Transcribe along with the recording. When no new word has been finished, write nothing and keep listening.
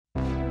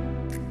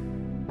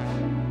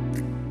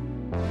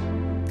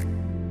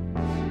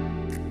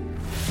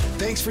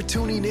Thanks for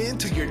tuning in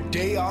to your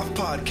Day Off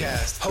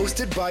podcast,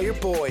 hosted by your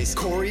boys,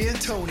 Corey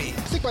and Tony.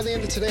 I think by the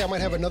end of today, I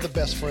might have another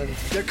best friend.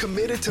 They're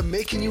committed to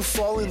making you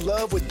fall in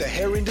love with the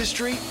hair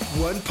industry,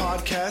 one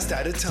podcast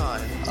at a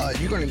time.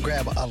 You're going to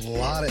grab a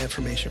lot of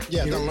information.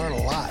 Yeah, you're going to learn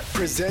a lot.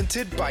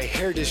 Presented by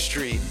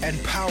Hairndustry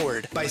and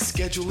powered by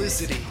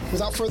Schedulicity.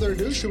 Without further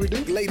ado, should we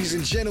do? Ladies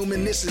and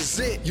gentlemen, this is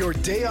it. Your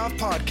Day Off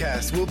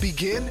podcast will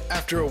begin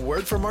after a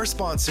word from our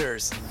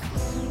sponsors.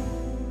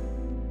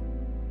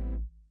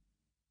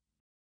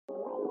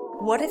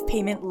 What if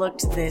payment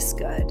looked this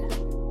good?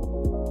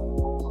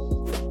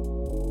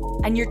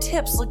 And your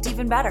tips looked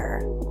even better?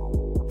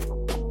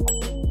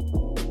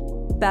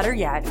 Better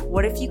yet,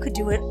 what if you could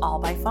do it all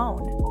by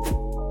phone?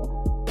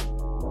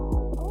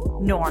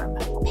 Norm,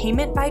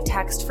 payment by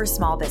text for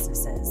small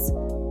businesses.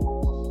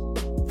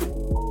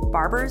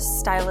 Barbers,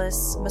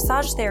 stylists,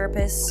 massage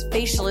therapists,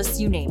 facialists,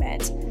 you name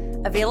it.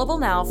 Available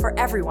now for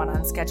everyone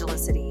on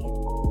Schedulicity.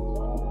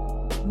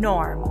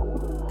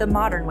 Norm, the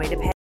modern way to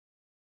pay.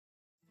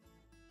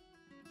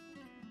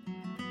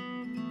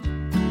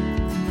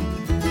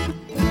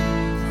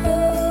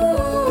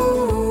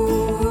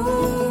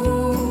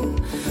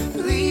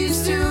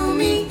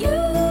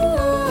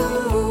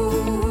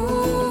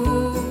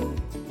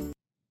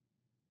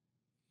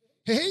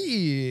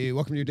 Hey,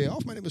 welcome to your Day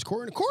Off. My name is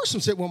Corey, and of course I'm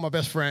sitting with my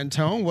best friend,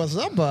 Tone. What's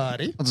up,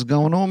 buddy? What's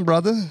going on,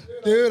 brother?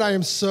 Dude, I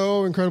am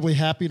so incredibly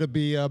happy to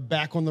be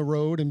back on the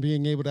road and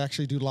being able to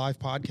actually do live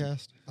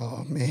podcast.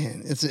 Oh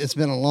man, it's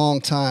been a long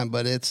time,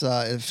 but it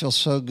feels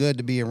so good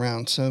to be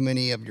around so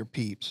many of your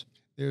peeps.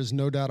 There's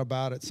no doubt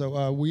about it.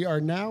 So we are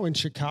now in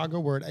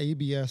Chicago. We're at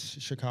ABS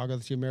Chicago.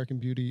 That's the American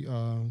Beauty.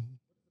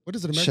 What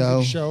is it? American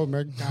Beauty Show.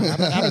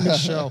 How do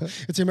show?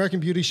 It's the American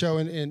Beauty Show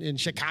in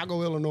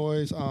Chicago,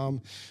 Illinois.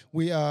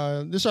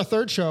 This is our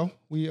third show.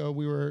 We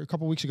were a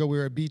couple weeks ago. We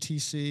were at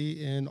BTC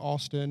in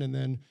Austin, and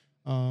then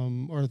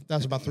or that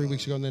was about 3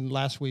 weeks ago. And then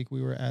last week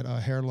we were at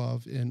Hair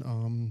Love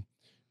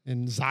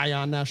in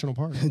Zion National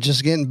Park.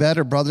 Just getting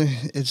better, brother.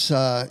 It's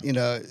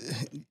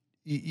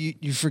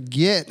You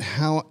forget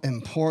how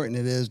important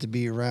it is to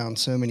be around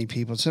so many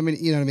people. So many,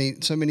 you know what I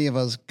mean? So many of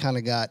us kind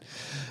of got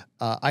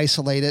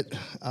isolated,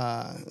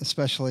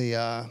 especially,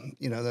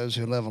 those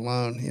who live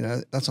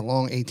alone. That's a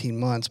long 18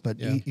 months, but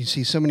yeah. you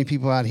see so many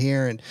people out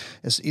here, and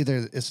it's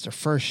either their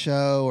first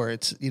show or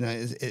it's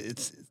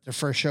their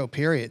first show,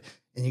 period.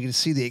 And you can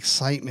see the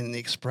excitement and the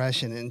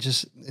expression, and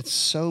just, it's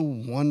so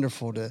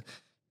wonderful to,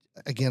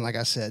 again, like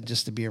I said,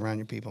 just to be around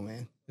your people,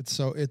 man.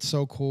 It's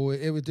so cool.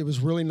 It was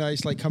really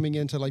nice, like coming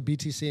into like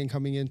BTC and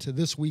coming into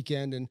this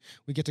weekend, and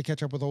we get to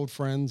catch up with old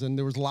friends. And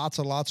there was lots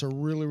of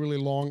really, really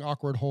long,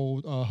 awkward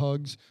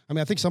hugs. I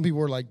mean, I think some people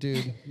were like,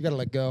 "Dude, you got to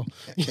let go,"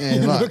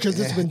 because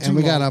it's been too long. And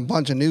we got a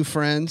bunch of new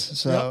friends.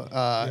 So,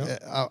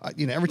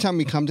 every time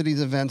we come to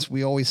these events,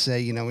 we always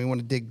say, we want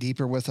to dig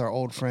deeper with our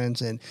old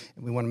friends, and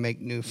we want to make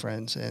new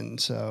friends.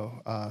 And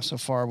so, so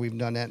far we've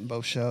done that in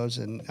both shows,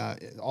 and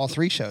all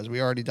three shows.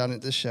 We already done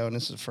it this show, and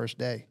this is the first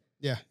day.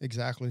 Yeah,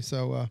 exactly.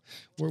 So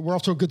we're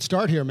off to a good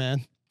start here,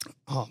 man.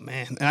 Oh,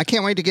 man. And I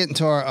can't wait to get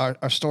into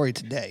our story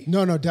today.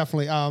 No,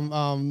 definitely.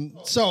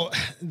 So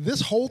this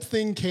whole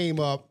thing came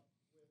up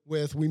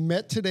with, we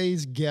met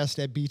today's guest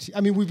at BTC.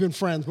 I mean, we've been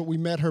friends, but we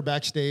met her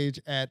backstage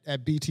at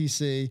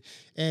BTC,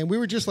 and we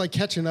were just like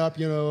catching up, what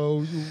do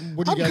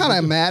you guys? I'm kind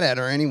of mad at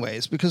her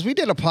anyways, because we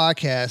did a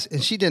podcast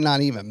and she did not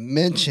even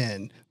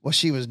mention what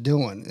she was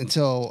doing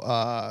until,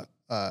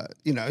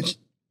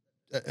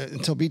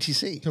 until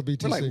BTC.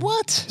 We're like,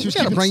 what? We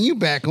got to bring you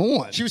back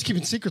on. She was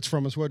keeping secrets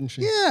from us, wasn't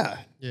she? Yeah.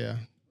 Yeah.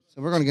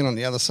 So we're going to get on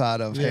the other side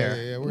of hair.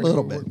 Yeah. A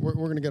little bit. We're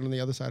going to get on the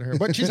other side of hair.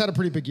 But she's had a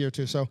pretty big year,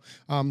 too. So,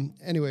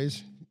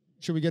 anyways,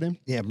 should we get in?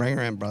 Yeah, bring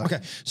her in, brother. Okay.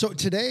 So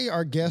today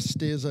our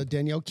guest is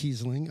Danielle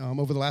Kiesling.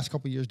 Over the last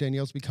couple of years,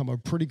 Danielle's become a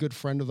pretty good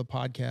friend of the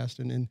podcast,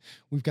 and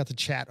we've got to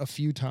chat a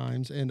few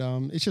times. And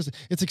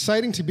it's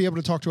exciting to be able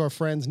to talk to our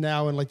friends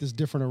now in like this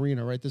different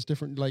arena, right? This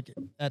different, like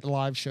at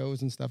live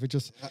shows and stuff. It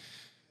just...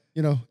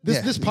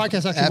 this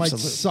podcast actually might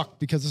suck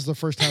because this is the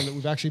first time that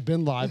we've actually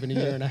been live in a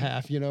year and a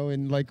half,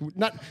 and like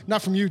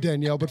not from you,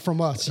 Danielle, but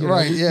from us.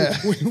 Right, yeah.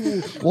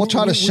 We'll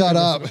try to shut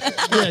up.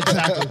 Yeah,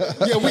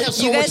 exactly. Yeah, we have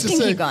so much to say. You guys can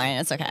keep going.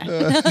 It's okay.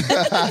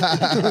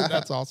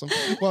 That's awesome.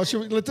 Well,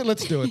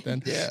 let's do it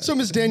then. Yeah. So,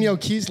 Miss Danielle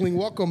Kiesling,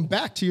 welcome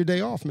back to your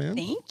Day Off, man.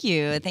 Thank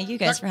you. Thank you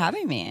guys for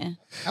having me.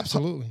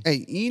 Absolutely.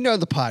 Hey,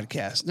 the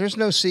podcast. There's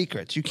no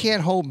secrets. You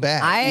can't hold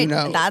back.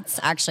 That's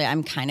actually,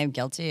 I'm kind of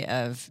guilty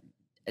of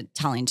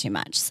telling too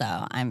much, so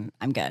I'm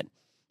good.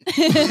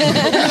 It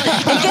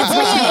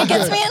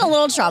gets me in a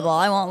little trouble.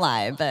 I won't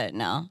lie, but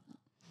no.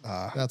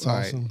 That's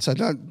awesome. Right. So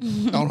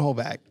don't hold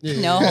back.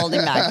 No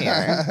holding back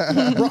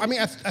here. Bro, I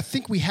mean, I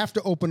think we have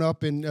to open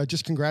up and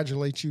just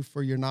congratulate you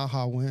for your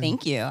NAHA win.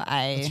 Thank you.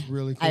 That's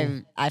really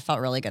cool. I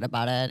felt really good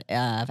about it.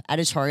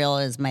 Editorial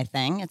is my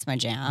thing. It's my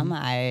jam.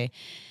 I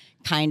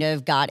kind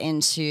of got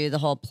into the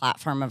whole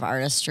platform of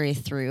artistry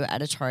through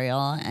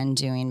editorial and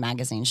doing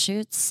magazine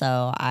shoots.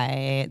 So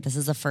this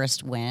is the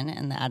first win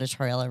in the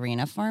editorial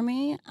arena for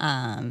me.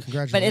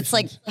 Congratulations. But it's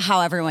like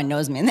how everyone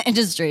knows me in the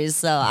industry.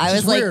 So I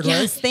was like, weird, yes,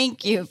 right?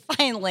 thank you,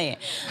 finally.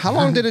 How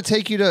long did it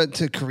take you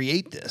to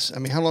create this? I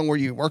mean, how long were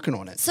you working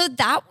on it? So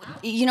that,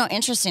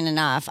 interesting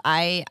enough,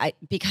 I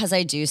because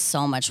I do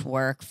so much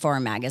work for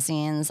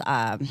magazines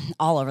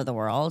all over the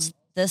world,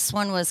 this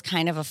one was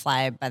kind of a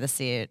fly by the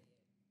seat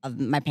of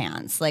my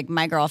pants. Like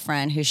my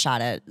girlfriend who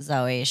shot it,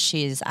 Zoe,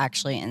 she's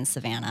actually in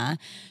Savannah,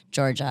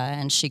 Georgia,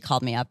 and she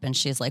called me up and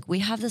she's like, we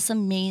have this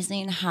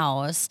amazing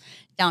house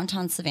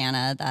downtown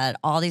Savannah that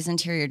all these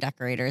interior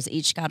decorators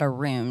each got a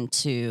room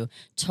to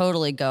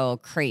totally go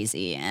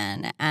crazy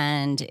in.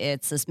 And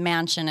it's this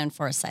mansion in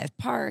Forsyth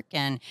Park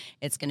and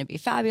it's going to be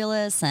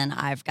fabulous. And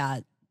I've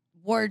got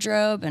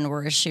wardrobe and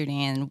we're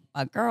shooting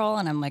a girl,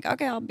 and I'm like,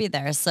 okay, I'll be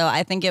there. So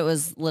I think it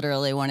was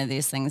literally one of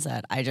these things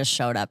that I just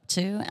showed up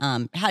to.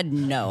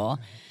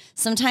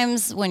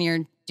 Sometimes when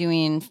you're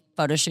doing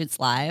photo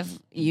shoots live,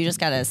 you just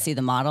got to see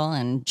the model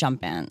and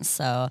jump in.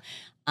 So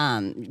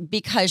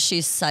because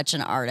she's such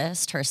an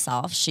artist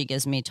herself, she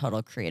gives me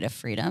total creative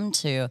freedom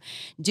to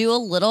do a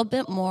little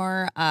bit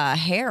more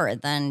hair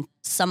than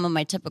some of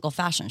my typical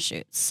fashion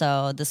shoots.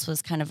 So this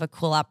was kind of a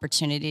cool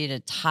opportunity to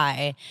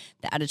tie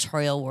the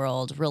editorial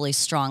world really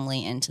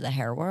strongly into the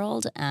hair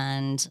world.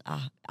 And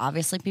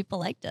obviously people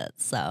liked it.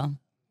 So.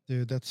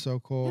 Dude, that's so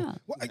cool. Yeah.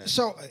 Well,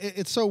 so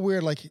it's so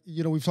weird. Like,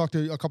 we've talked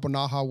to a couple of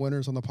NAHA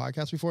winners on the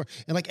podcast before,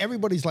 and like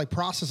everybody's like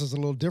process is a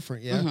little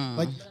different. Yeah.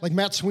 Mm-hmm. Like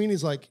Matt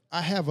Sweeney's like,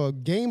 I have a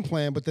game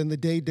plan, but then the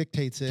day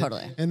dictates it.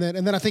 Totally. And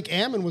then I think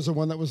Ammon was the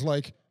one that was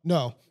like,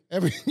 no,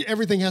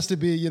 everything has to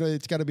be,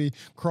 it's got to be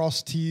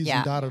crossed T's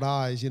and dotted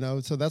I's,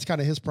 So that's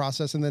kind of his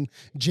process. And then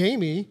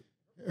Jamie,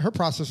 her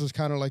process is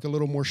kind of like a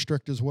little more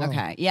strict as well.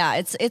 Okay. Yeah.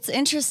 It's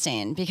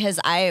interesting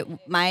because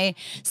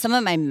some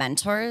of my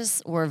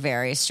mentors were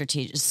very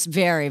strategic,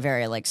 very,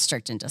 very like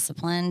strict and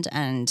disciplined,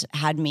 and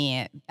had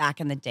me back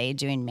in the day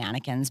doing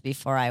mannequins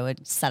before I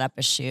would set up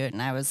a shoot.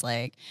 And I was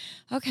like,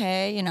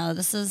 okay,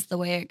 this is the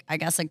way I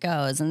guess it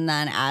goes. And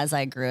then as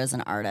I grew as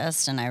an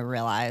artist and I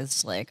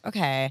realized like,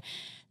 okay,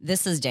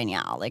 this is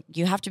Danielle. Like,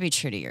 you have to be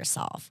true to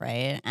yourself,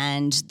 right?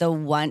 And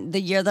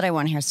the year that I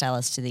won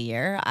Hairstylist of the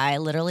Year,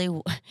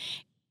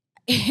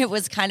 it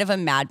was kind of a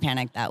mad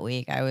panic that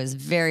week. I was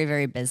very,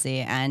 very busy,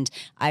 and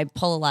I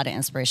pull a lot of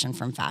inspiration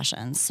from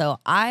fashion. So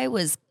I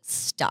was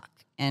stuck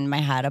in my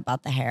head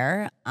about the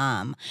hair.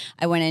 I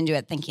went into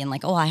it thinking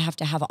like, I have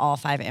to have all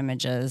 5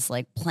 images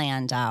like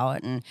planned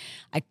out, and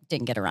I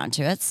didn't get around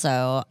to it.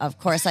 So of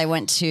course I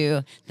went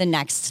to the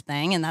next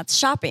thing, and that's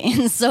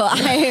shopping. So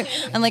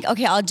I'm like,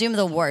 okay, I'll do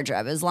the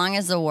wardrobe. As long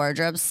as the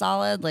wardrobe's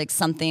solid, like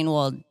something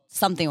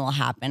will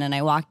happen. And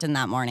I walked in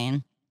that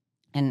morning,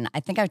 and I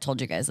think I've told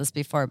you guys this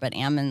before, but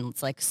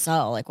Ammon's like,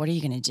 so like, what are you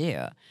going to do?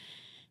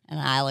 And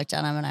I looked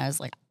at him and I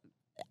was like,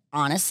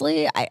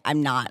 honestly,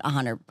 I'm not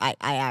 100. I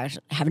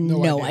actually have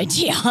no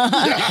idea.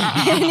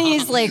 And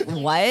he's like,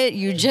 what?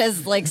 You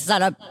just like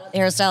set up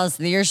Hairstylist of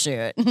the Year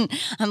shoot.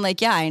 I'm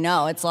like, yeah, I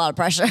know. It's a lot of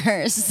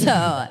pressure.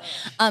 So,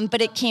 but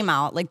it came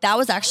out like that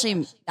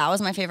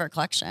was my favorite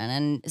collection.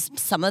 And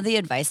some of the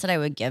advice that I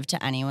would give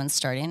to anyone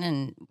starting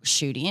and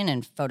shooting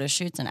and photo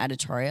shoots and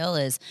editorial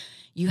is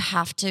you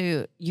have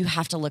to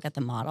look at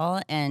the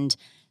model and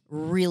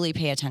really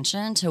pay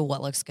attention to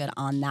what looks good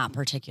on that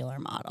particular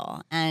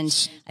model.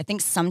 And I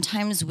think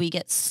sometimes we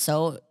get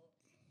so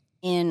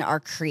in our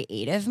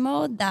creative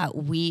mode that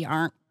we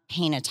aren't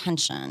paying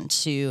attention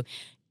to,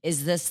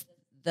 is this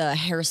the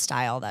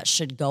hairstyle that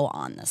should go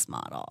on this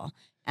model?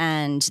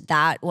 And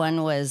that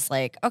one was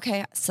like,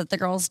 okay, sit the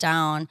girls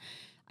down.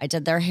 I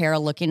did their hair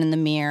looking in the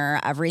mirror.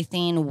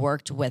 Everything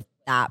worked with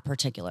that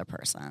particular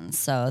person.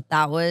 So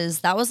that was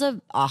a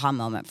aha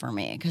moment for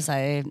me, because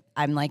I'm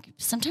like,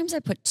 sometimes I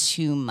put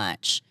too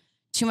much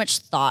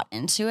thought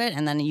into it,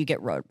 and then you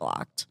get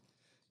roadblocked.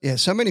 Yeah,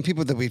 so many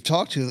people that we've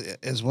talked to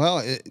as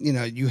well,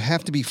 you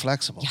have to be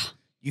flexible. Yeah.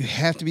 You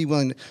have to be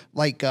willing,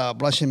 like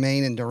Blush and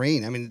Mane and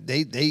Doreen. I mean,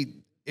 they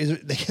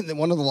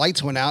one of the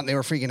lights went out and they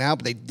were freaking out,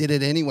 but they did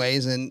it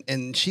anyways,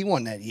 and she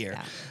won that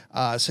year.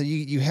 Yeah. So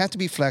you have to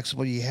be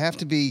flexible. You have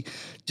to be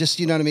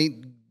just, you know what I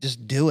mean?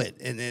 Just do it.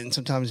 And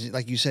sometimes,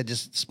 like you said,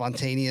 just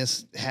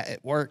spontaneous, it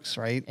works,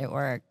 right? It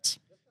worked.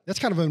 That's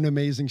kind of an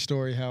amazing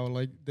story how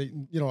like they,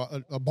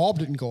 a bulb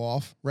didn't go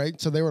off, right?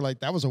 So they were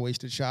like, that was a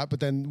wasted shot. But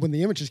then when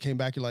the images came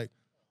back, you're like,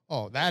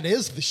 oh, that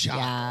is the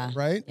shot,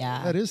 right?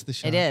 Yeah. That is the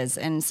shot. It is.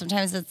 And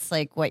sometimes it's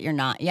like you're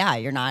not,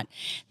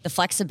 the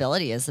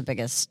flexibility is the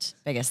biggest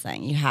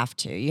thing. You have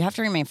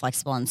to remain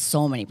flexible in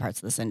so many parts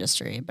of this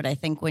industry. But I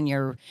think when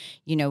you're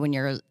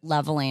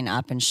leveling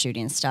up and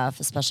shooting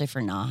stuff, especially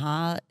for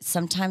NAHA,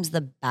 sometimes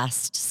the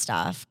best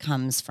stuff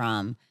comes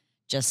from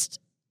just,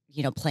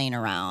 playing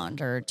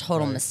around or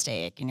total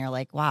mistake. And you're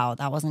like, wow,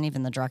 that wasn't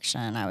even the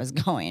direction I was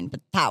going,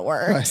 but that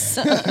works.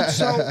 Right.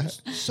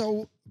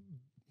 So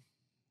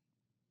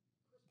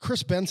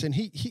Chris Benson,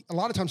 he a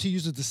lot of times he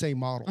uses the same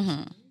models.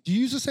 Mm-hmm. Do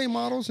you use the same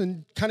models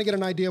and kind of get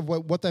an idea of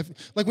what that,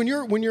 like when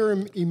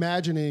you're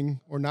imagining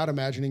or not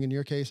imagining in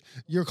your case,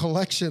 your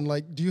collection,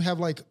 like, do you have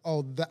like,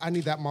 I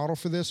need that model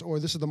for this, or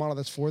this is the model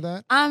that's for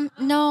that?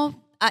 No.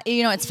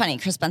 It's funny.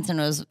 Chris Benson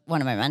was one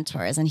of my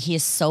mentors, and he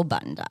is so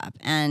buttoned up,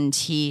 and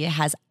he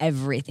has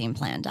everything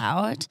planned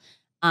out.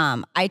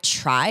 I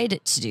tried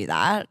to do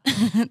that.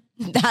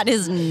 That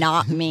is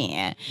not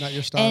me. Not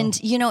your style. And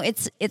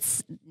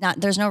it's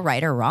not, there's no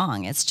right or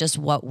wrong. It's just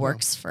what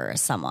works for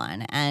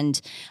someone.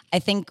 And I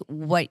think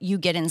what you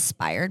get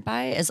inspired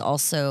by is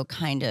also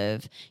kind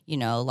of,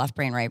 left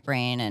brain, right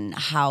brain, and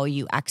how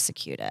you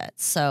execute it.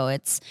 So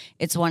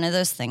it's one of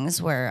those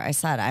things where I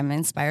said, I'm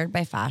inspired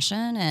by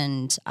fashion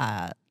and,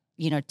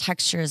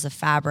 textures of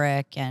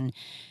fabric and,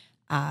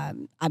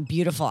 a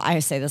beautiful, I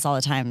say this all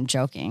the time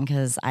joking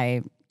because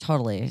I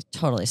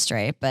totally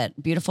straight, but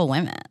beautiful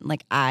women.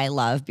 Like, I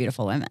love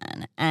beautiful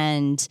women,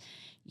 and,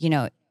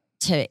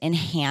 to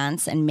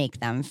enhance and make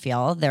them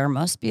feel their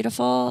most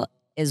beautiful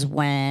is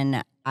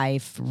when I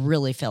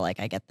really feel like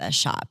I get the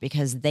shot,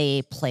 because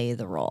they play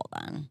the role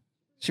then.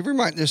 So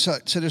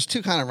there's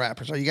two kind of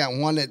rappers. You got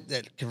one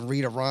that can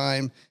read a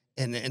rhyme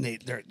and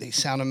they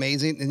sound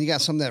amazing, and you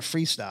got some that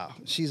freestyle.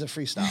 She's a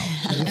freestyler.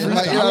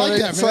 I like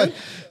that, man.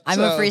 I'm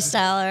a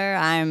freestyler.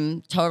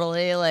 I'm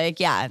totally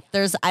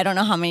I don't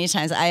know how many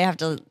times I have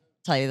to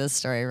tell you this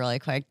story really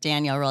quick.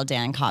 Dan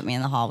caught me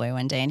in the hallway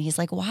one day, and he's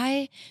like,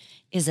 why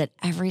is it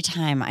every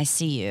time I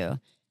see you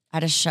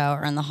at a show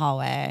or in the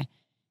hallway,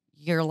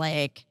 you're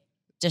like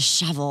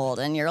disheveled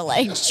and you're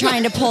like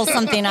trying to pull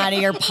something out of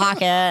your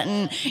pocket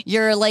and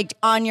you're like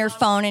on your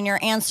phone and you're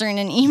answering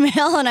an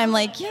email? And I'm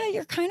like, yeah,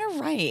 you're kind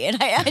of right. And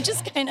I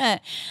just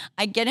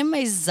I get in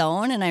my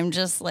zone and I'm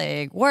just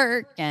like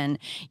work and,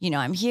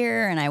 I'm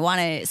here and I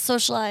want to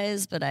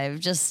socialize, but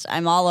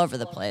I'm all over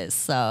the place.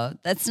 So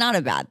that's not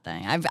a bad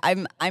thing.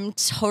 I'm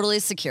totally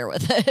secure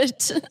with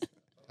it.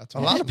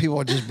 A lot of people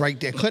would just break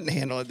down, couldn't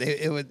handle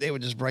it. They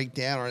would just break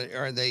down,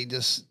 or they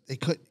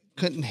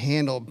couldn't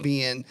handle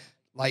being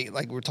like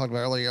we were talking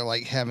about earlier,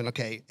 like having,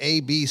 okay,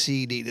 A, B,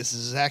 C, D. This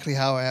is exactly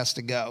how it has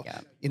to go.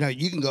 Yeah.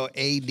 You can go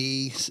A,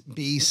 D,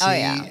 B, C,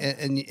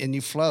 and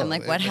you flow. I'm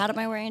like, what hat am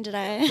I wearing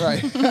today?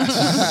 Right.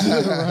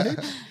 Right?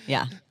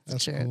 Yeah,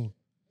 that's true. Cool.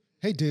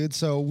 Hey, dude.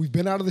 So we've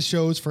been out of the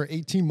shows for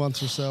 18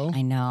 months or so.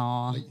 I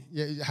know.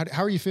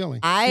 How are you feeling?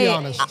 Be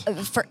honest.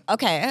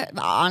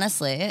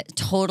 Honestly,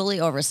 totally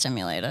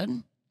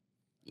overstimulated.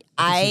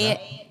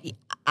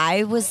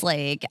 I was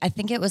like, I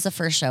think it was the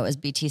first show, it was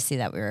BTC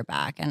that we were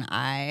back, and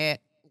I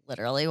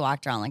literally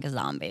walked around like a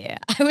zombie.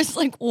 I was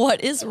like,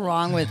 what is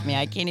wrong with me?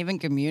 I can't even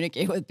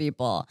communicate with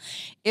people.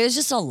 It was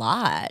just a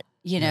lot,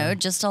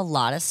 just a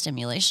lot of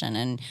stimulation,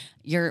 and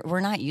we're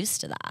not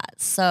used to that.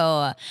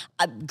 So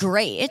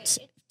great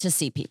to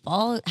see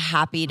people,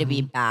 happy to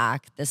be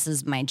back. This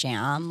is my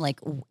jam. Like,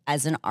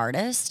 as an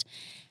artist,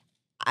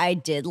 I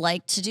did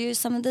like to do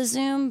some of the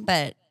Zoom,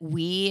 but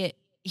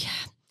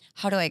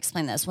how do I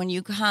explain this? When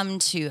you come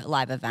to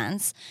live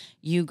events,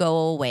 you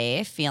go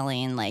away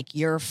feeling like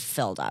you're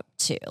filled up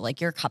too, like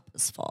your cup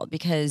is full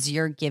because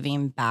you're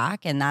giving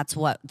back, and that's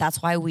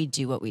why we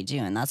do what we do,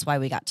 and that's why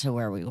we got to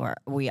where we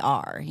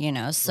are.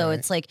 So right.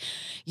 It's like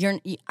you're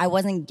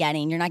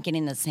not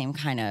getting the same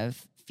kind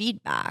of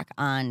feedback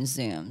on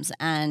Zooms,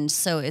 and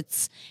so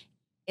it's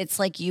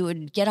like you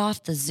would get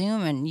off the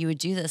Zoom and you would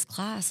do this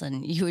class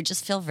and you would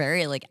just feel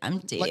very like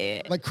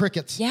empty. Like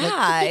crickets.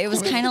 Yeah, it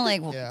was kind of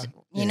like,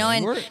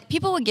 and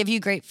people would give you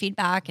great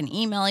feedback and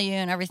email you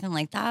and everything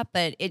like that,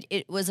 but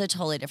it was a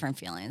totally different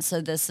feeling. So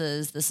this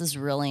is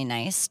really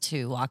nice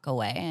to walk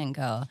away and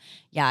go,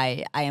 yeah,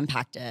 I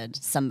impacted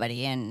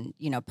somebody and,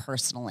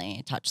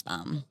 personally touch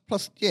them.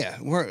 Plus, yeah,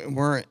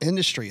 we're an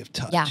industry of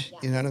touch. Yeah.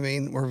 You know what I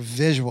mean? We're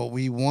visual.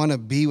 We want to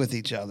be with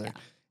each other. Yeah.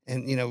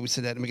 And, we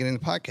said that at the beginning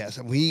of the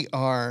podcast. We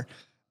are,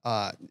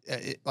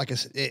 like I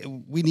said,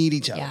 we need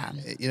each other. Yeah.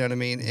 You know what I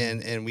mean?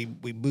 And we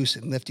boost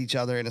and lift each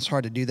other. And it's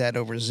hard to do that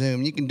over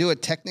Zoom. You can do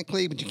it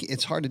technically, but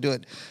it's hard to do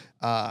it,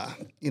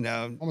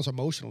 almost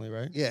emotionally,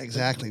 right? Yeah,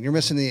 exactly. You're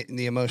missing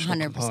the emotional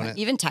 100%. Component.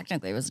 Even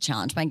technically it was a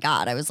challenge. My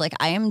God, I was like,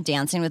 I am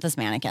dancing with this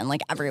mannequin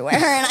like everywhere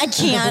and I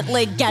can't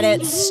like get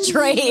it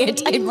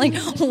straight. I'm like,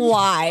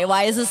 why?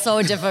 Why is this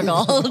so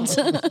difficult?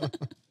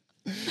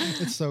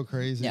 It's so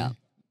crazy. Yeah.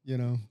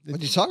 When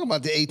you talk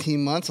about the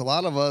 18 months, a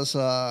lot of us,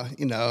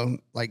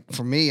 like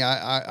for me,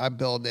 I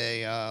build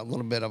a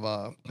little bit of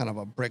a kind of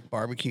a brick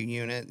barbecue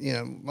unit.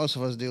 Most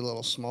of us do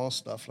little small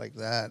stuff like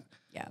that.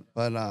 Yeah.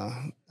 But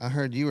I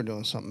heard you were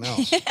doing something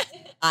else.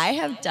 I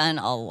have done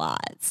a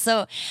lot.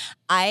 So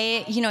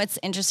it's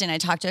interesting. I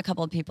talked to a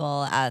couple of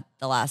people at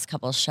the last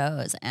couple of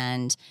shows,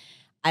 and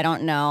I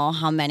don't know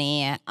how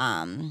many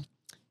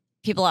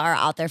people are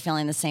out there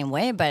feeling the same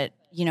way, but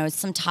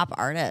some top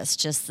artists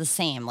just the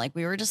same. Like,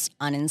 we were just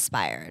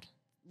uninspired.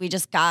 We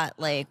just got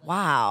like,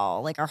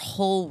 wow, like our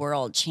whole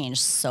world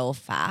changed so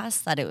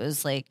fast that it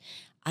was like,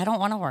 I don't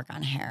want to work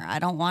on hair. I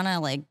don't want to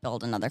like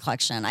build another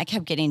collection. I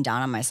kept getting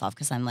down on myself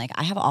because I'm like,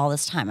 I have all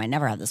this time. I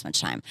never have this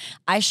much time.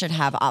 I should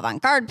have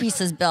avant-garde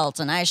pieces built,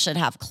 and I should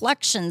have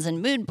collections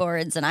and mood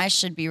boards, and I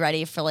should be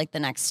ready for like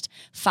the next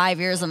 5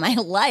 years of my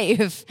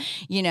life,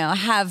 you know,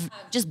 have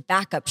just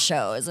backup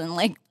shows and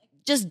like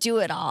just do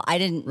it all. I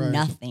didn't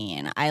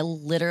nothing. I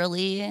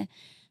literally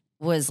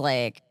was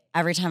like,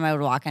 every time I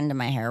would walk into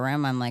my hair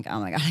room, I'm like, oh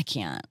my God, I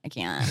can't.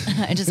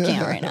 I just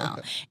can't right now.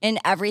 And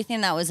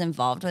everything that was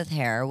involved with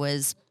hair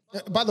was.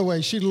 By the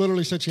way, she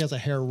literally said she has a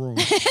hair room.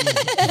 She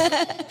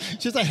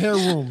has a hair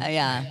room.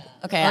 Yeah.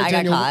 Okay, Right, I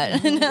Daniel,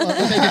 got caught.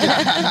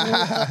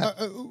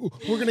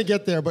 We're going to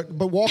get there, but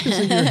walk us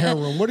into your hair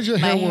room. What does your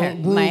hair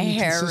room my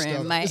hair consist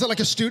room. of? Is it like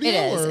a studio? It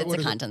is. Or It's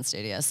a content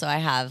studio. So I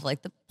have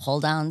like the pull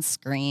down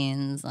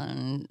screens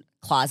and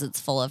closets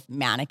full of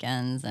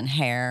mannequins and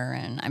hair,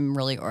 and I'm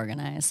really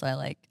organized. So I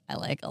like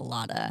a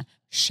lot of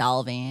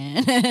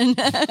shelving.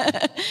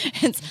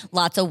 It's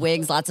lots of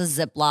wigs, lots of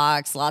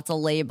Ziplocs, lots of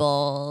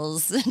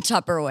labels,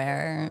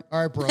 Tupperware.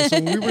 All right, bro.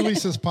 So when we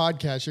release this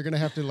podcast, you're gonna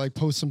have to like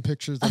post some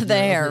pictures of The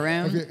hair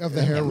room. Of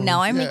the hair room.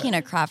 Now I'm making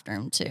a craft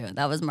room too.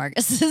 That was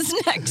Marcus's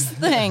next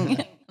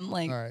thing. I'm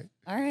like, All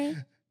right. All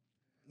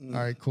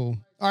right, cool.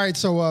 All right,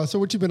 so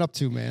what you been up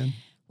to, man?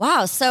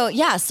 Wow. So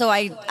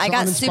I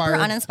got super uninspired.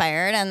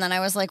 uninspired, and then I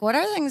was like, what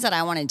are the things that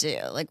I want to do?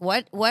 Like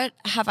what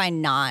have I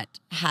not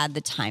had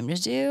the time to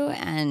do?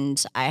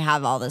 And I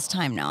have all this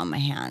time now on my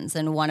hands.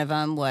 And one of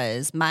them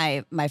was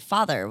my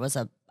father was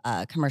a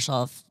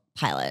commercial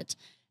pilot.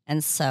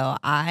 And so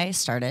I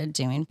started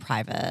doing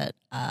private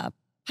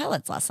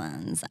pilot's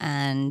lessons,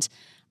 and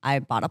I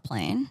bought a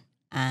plane.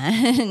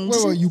 And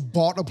Wait, you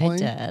bought a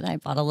plane? I did. I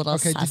bought a little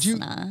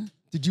Cessna.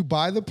 Did you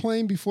buy the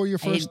plane before your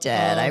first?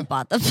 I did. I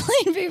bought the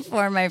plane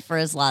before my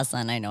first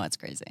lesson. I know it's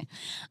crazy.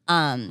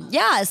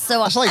 Yeah. So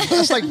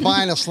That's like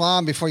buying a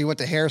salon before you went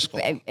to hair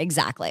school.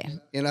 Exactly.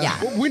 You know?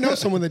 Yeah. Well, we know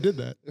someone that did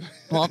that.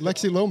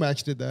 Lexi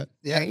Lomax did that.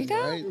 Yeah, There you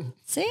go. right.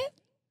 See?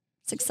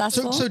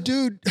 Successful. So,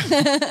 dude,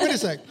 wait a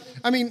sec.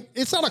 I mean,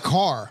 it's not a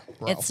car,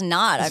 bro. It's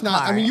not a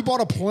car. I mean, you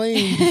bought a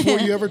plane before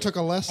you ever took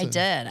a lesson.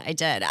 I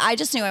did. I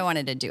just knew I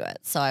wanted to do it.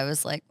 So I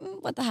was like,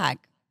 what the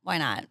heck? Why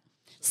not?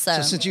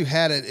 So since you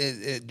had it,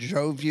 it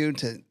drove you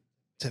to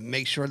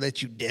make sure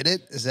that you did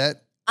it? Is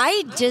that?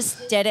 I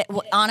just did it.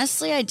 Well,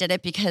 honestly, I did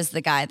it because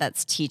the guy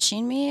that's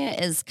teaching me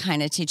is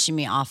kind of teaching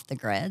me off the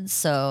grid.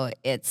 So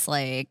it's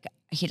like,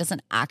 he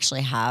doesn't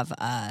actually have,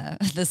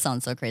 this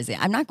sounds so crazy.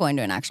 I'm not going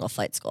to an actual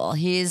flight school.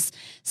 He's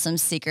some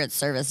Secret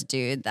Service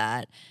dude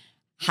that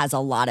has a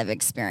lot of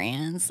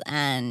experience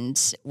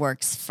and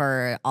works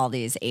for all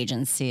these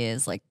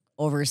agencies like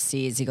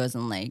overseas. He goes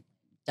and like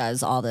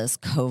does all this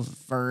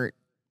covert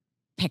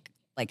pick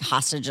like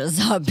hostages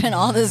up and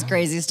all this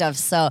crazy stuff.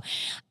 So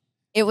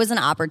it was an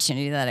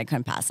opportunity that I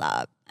couldn't pass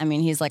up. I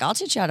mean, he's like, I'll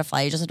teach you how to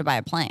fly. You just have to buy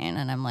a plane.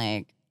 And I'm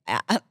like,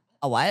 a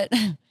what?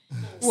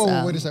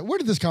 Whoa, wait a sec. Where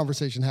did this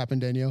conversation happen,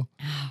 Danielle?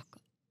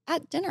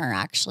 At dinner,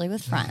 actually,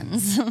 with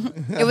friends.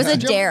 It was a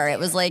dare. It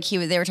was like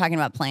they were talking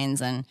about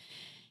planes, and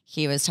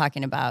he was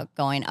talking about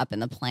going up in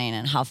the plane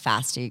and how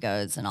fast he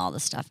goes and all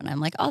this stuff. And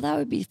I'm like, oh, that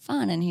would be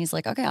fun. And he's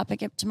like, okay, I'll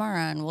pick you up tomorrow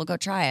and we'll go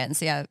try it and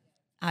see how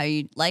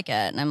you like it.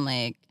 And I'm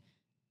like,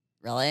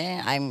 really?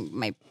 I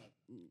might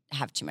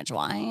have too much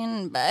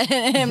wine, but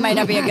it might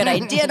not be a good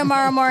idea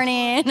tomorrow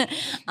morning.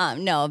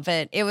 No,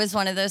 but it was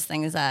one of those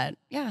things that,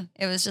 yeah,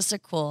 it was just a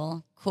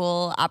cool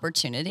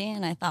opportunity.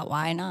 And I thought,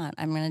 why not?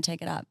 I'm going to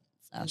take it up.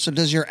 So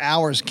does your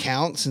hours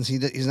count since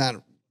he's not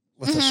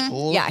with the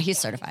school? Yeah, he's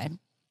certified.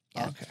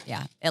 Yeah, Okay.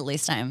 yeah. At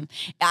least I'm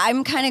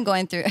kind of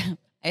going through.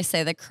 I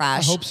say the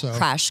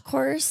crash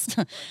course.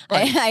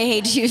 I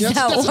hate to use that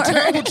That's word. a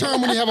terrible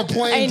term when you have a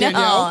plane, I know.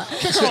 Danielle.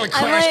 Can't call it a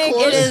I'm crash like,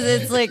 course. it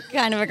is. It's like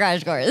kind of a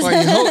crash course.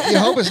 Well, you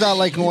hope it's not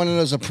like one of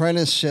those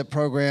apprenticeship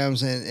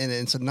programs, and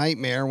it's a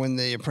nightmare when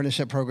the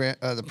apprenticeship program,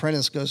 the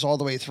apprentice goes all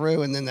the way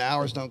through, and then the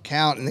hours don't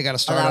count, and they got to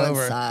start that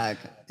over. would suck.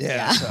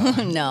 Yeah.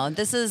 So. No,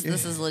 this is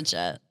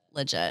legit.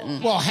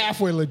 And Well,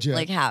 halfway legit.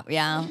 like half.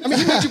 Yeah. I mean,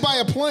 he made you buy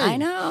a plane. I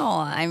know.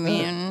 I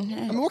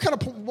mean, what kind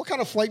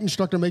of flight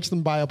instructor makes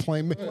them buy a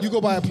plane? You go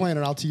buy a plane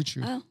and I'll teach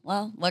you. oh,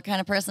 well, what kind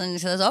of person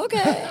says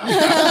okay? That's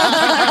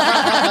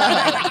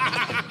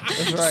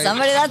right.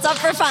 Somebody that's up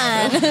for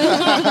fun.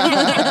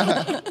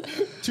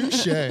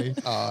 Touche.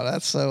 Oh,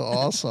 that's so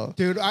awesome.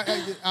 Dude,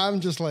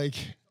 I'm just like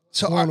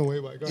So blown away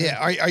by it. Go ahead.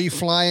 Yeah. Are you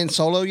flying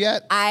solo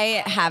yet?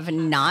 I have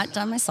not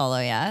done my solo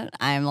yet.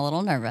 I'm a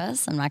little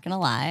nervous. I'm not going to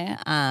lie.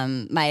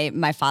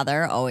 My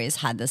father always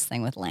had this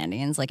thing with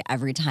landings. Like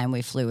every time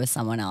we flew with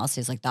someone else,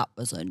 he's like, that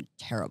was a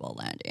terrible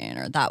landing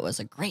or that was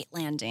a great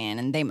landing.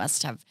 And they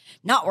must have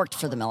not worked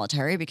for the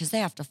military because they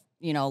have to,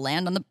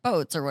 land on the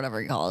boats or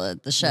whatever you call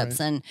it, the ships.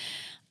 Right.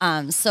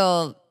 And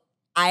so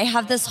I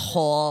have this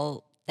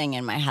whole thing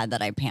in my head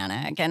that I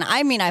panic. And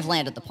I mean, I've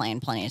landed the plane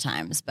plenty of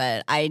times,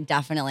 but I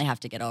definitely have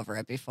to get over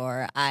it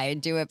before I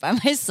do it by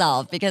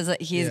myself because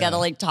he's got to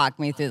like talk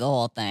me through the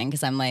whole thing.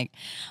 Cause I'm like,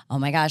 oh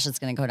my gosh, it's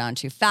going to go down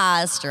too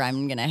fast or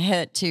I'm going to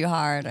hit too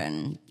hard.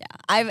 And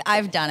yeah,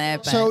 I've done it.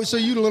 But So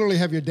you literally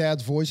have your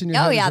dad's voice in your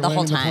head? oh as yeah, you're the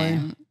whole landing the plane?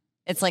 time.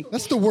 It's like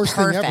that's the worst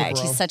perfect. thing ever,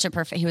 bro.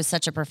 He was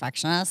such a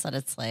perfectionist that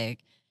it's like,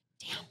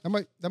 that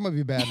might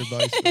be bad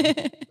advice.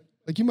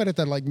 Like you might have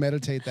to like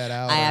meditate that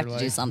out. I have to like,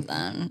 do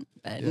something,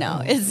 but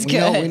no, it's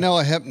good. We know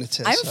a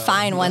hypnotist. I'm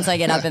fine once I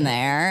get up in the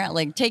air.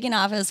 Like taking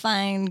off is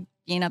fine.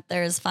 Being up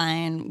there is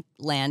fine.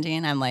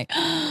 Landing, I'm like,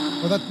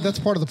 well, that's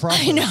part of the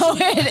process. I know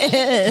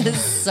it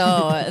is.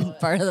 So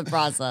part of the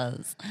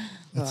process.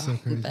 That's so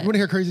crazy. You want to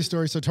hear a crazy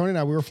story? So Tony and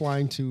I, we were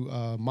flying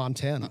to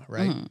Montana,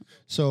 right? Mm-hmm.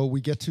 So we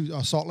get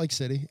to Salt Lake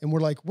City, and we're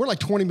like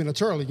 20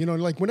 minutes early. You know,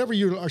 like whenever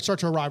you start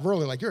to arrive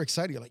early, like you're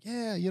excited. You're like,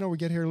 yeah, you know, we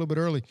get here a little bit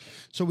early.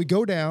 So we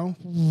go down,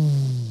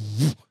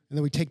 and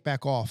then we take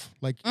back off,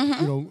 like you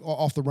know,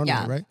 off the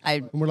runway,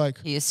 right? And we're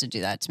like, he used to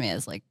do that to me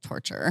as like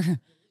torture.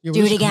 Yeah,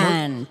 do it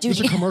again. This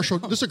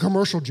is a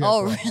commercial jet.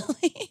 Oh, right?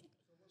 really?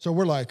 So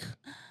we're like,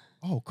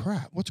 oh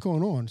crap, what's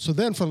going on? So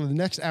then for the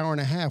next hour and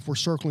a half, we're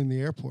circling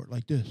the airport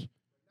like this.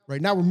 Right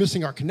now we're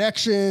missing our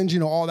connections, you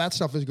know, all that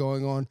stuff is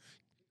going on.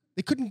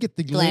 They couldn't get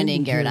the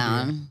landing gear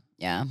down.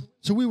 Yeah.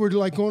 So we were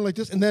like going like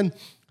this, and then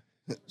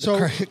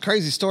the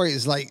crazy story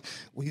is like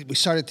we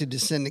started to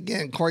descend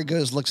again. Corey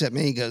looks at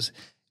me, he goes,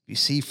 "You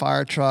see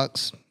fire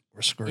trucks,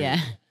 we're screwed." Yeah.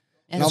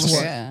 And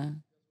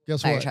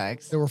guess fire what?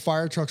 Trucks. There were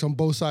fire trucks on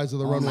both sides of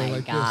the runway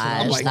like this.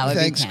 I'm like, that would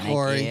thanks, be panicky.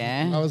 Corey.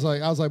 I was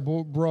like,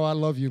 bro, I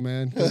love you,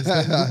 man.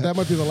 That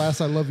might be the last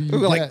I love you. We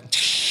were like,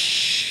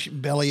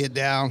 belly it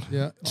down.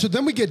 Yeah. So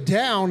then we get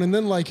down, and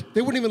then like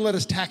they wouldn't even let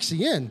us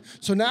taxi in.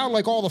 So now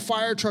like all the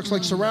fire trucks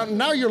like surrounding.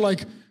 Now you're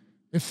like,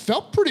 it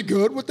felt pretty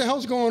good. What the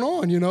hell's going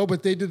on? You know.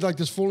 But they did like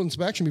this full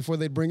inspection before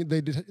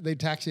they'd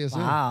taxi us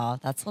in. Wow,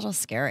 that's a little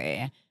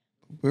scary.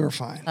 We were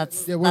fine.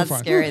 That's fine.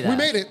 scary. We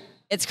made it.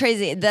 It's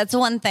crazy. That's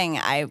one thing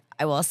I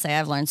will say.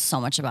 I've learned so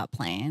much about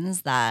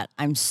planes that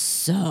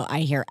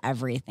I hear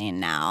everything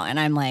now, and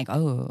I'm like,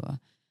 oh,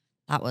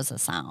 that was a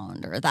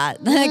sound or that.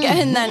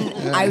 And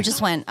then I just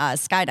went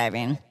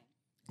skydiving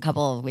a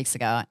couple of weeks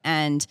ago,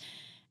 and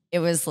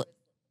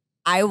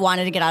I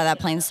wanted to get out of that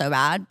plane so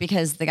bad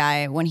because the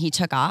guy, when he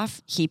took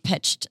off, he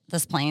pitched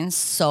this plane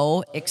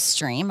so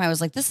extreme. I was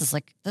like, this is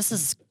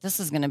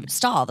going to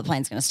stall. The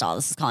plane's going to stall.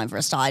 This is calling for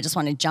a stall. I just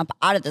want to jump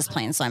out of this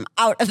plane. So I'm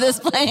out of this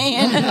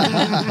plane.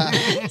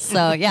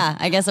 So yeah,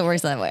 I guess it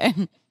works that way.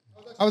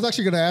 I was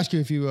actually going to ask you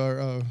if you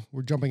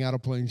were jumping out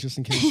of planes just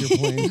in case you're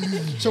playing.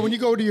 So when you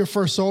go to your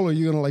first solo,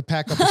 you're going to like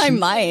pack up a I sheet?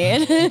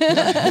 might.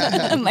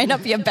 It might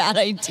not be a bad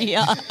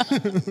idea.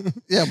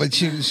 Yeah, but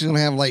she's going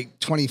to have like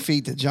 20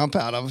 feet to jump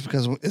out of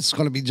because it's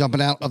going to be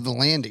jumping out of the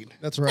landing.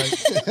 That's right.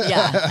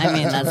 Yeah, I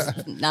mean,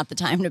 that's not the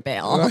time to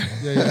bail.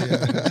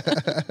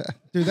 Yeah.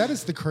 Dude, that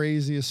is the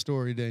craziest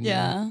story, Danielle.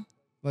 Yeah.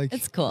 Like,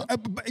 it's cool.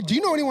 Do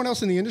you know anyone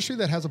else in the industry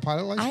that has a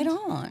pilot license? I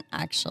don't,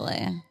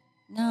 actually.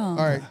 No. All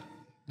right.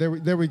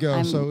 There we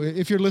go. So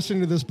if you're listening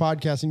to this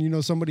podcast and you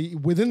know somebody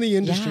within the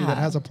industry that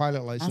has a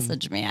pilot license,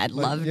 message me. I'd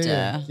love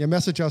to. Yeah,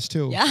 message us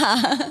too.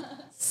 Yeah.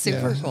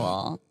 Super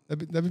cool.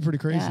 That'd be pretty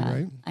crazy,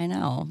 right? I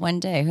know. One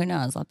day, who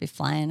knows? I'll be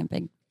flying a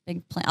big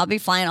plane. I'll be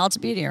flying Alta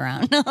Beauty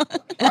around.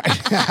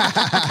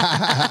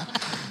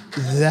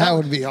 That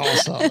would be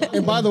awesome.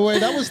 And by the way,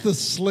 that was the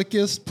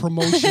slickest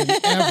promotion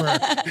ever.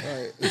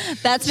 Right.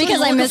 That's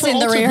because I'm missing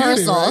the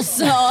rehearsal, right?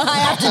 So I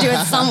have to do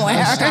it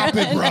somewhere. Stop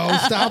it, bro.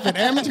 Stop it.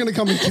 Ammon's going to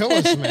come and kill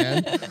us,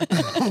 man.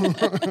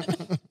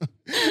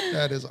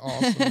 That is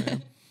awesome,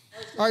 man.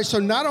 All right, so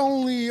not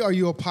only are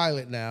you a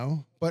pilot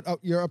now, but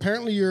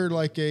you're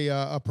like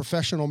a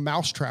professional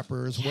mouse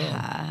trapper as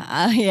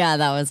well. Yeah,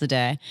 that was the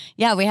day.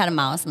 Yeah, we had a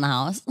mouse in the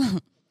house.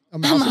 A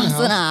mouse in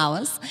the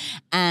house.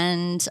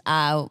 And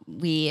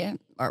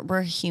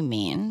we're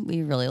humane.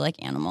 We really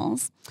like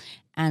animals.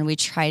 And we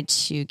tried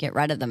to get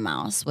rid of the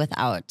mouse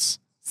without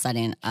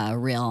setting a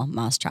real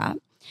mouse trap.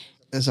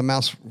 Is a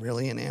mouse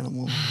really an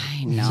animal?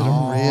 I know. Is it a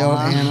real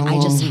animal?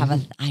 I just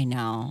have I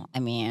know. I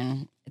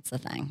mean, it's a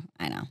thing.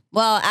 I know.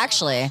 Well,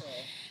 actually,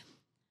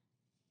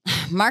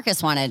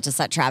 Marcus wanted to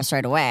set traps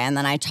right away, and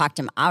then I talked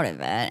him out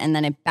of it, and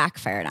then it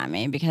backfired on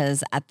me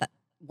because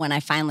when I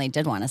finally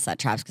did want to set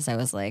traps, because I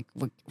was like,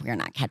 we're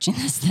not catching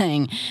this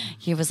thing.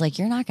 He was like,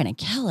 you're not going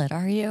to kill it,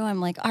 are you? I'm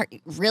like,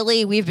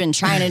 really? We've been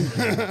trying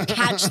to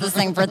catch this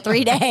thing for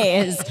 3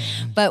 days.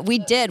 But we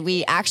did.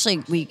 We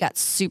got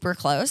super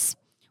close.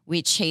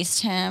 We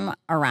chased him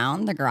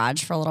around the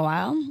garage for a little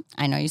while.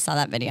 I know you saw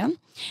that video.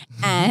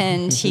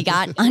 And he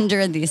got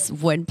under this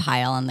wood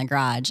pile in the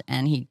garage,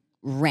 and he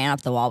ran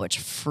up the wall, which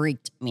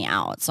freaked me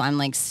out. So I'm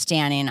like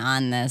standing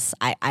on this.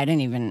 I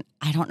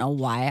don't know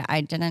why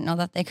I didn't know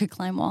that they could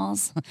climb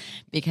walls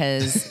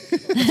because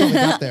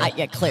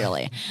yeah,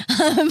 clearly.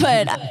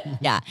 But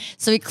yeah,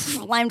 so he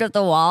climbed up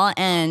the wall,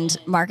 and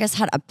Marcus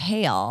had a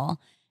pail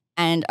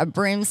and a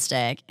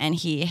broomstick, and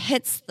he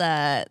hits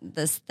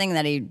this thing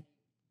that he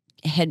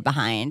hid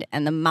behind,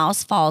 and the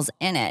mouse falls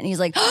in it, and he's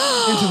like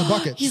into the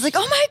bucket. He's like,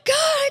 oh my God,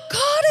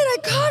 I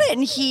caught it.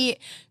 And he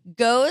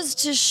goes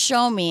to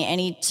show me, and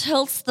he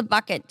tilts the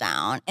bucket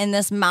down, and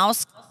this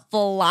mouse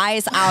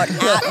flies out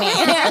at me.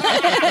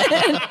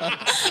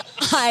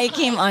 I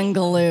came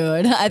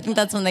unglued. I think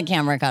that's when the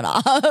camera cut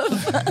off.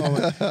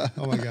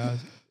 Oh my gosh.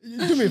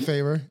 Do me a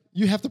favor.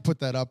 You have to put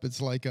that up.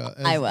 It's like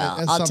I will.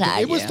 I'll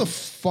tag It was you. the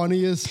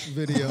funniest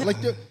video. Like,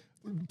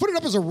 put it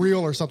up as a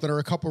reel or something, or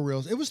a couple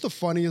reels. It was the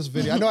funniest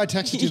video. I know I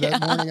texted you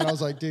that morning, and I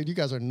was like, dude, you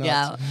guys are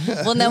nuts.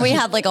 Yeah. Well, then we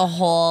had like a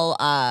whole,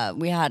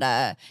 we had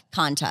a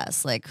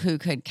contest, like who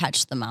could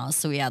catch the mouse.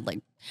 So we had like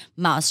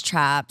mouse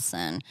traps,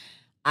 and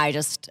I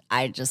just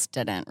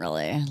didn't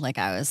really, like,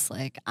 I was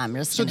like, I'm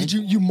just. So did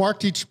you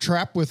marked each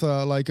trap with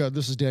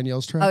this is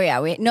Danielle's trap? Oh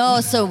yeah,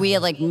 so we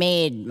had like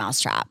made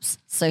mouse traps.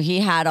 So he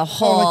had a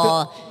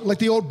whole. Like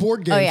the old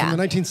board game from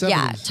the 1970s.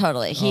 Yeah,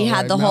 totally. He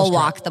had the whole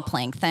walk the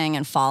plank thing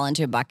and fall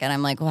into a bucket.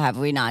 I'm like, well, have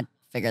we not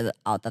figured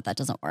out that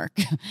doesn't work?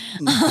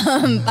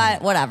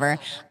 But whatever.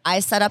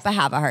 I set up a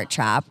Have a Heart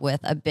trap with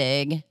a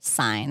big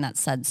sign that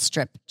said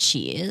strip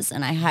cheese,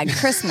 and I had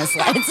Christmas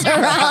lights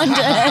around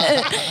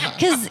it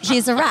because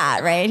he's a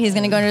rat, right? He's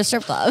going to go into a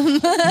strip club.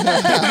 Isn't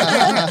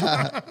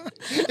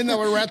that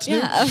what rats do?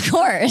 Yeah, of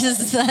course.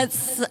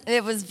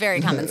 It was very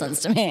common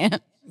sense to me.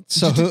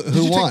 So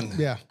who won?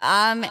 Yeah.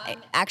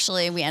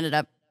 Actually, we ended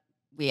up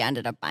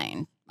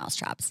buying mouse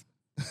traps,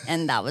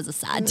 and that was a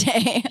sad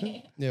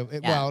day. Yeah.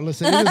 Wow.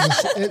 Listen,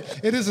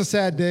 it is a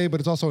sad day, but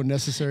it's also a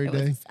necessary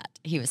day.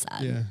 He was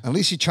sad. Yeah. At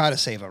least you try to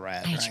save a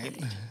rat, right?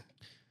 tried.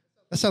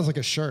 That sounds like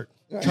a shirt.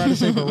 Try to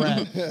save a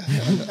rat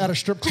at a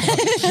strip club.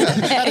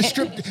 at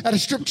a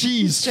strip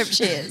cheese. Strip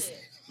cheese.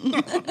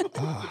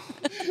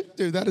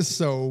 Dude, that is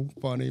so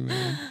funny,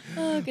 man.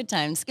 Oh, good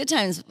times. Good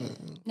times.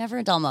 Never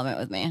a dull moment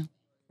with me.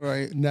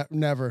 Right.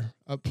 Never.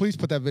 Please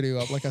put that video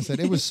up. Like I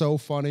said, it was so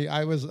funny.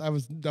 I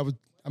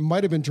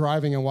might have been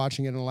driving and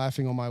watching it and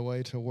laughing on my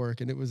way to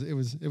work, and it was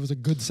a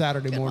good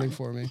Saturday morning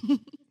for me.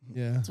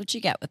 Yeah. That's what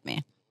you get with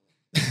me.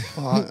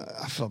 Well,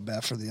 I feel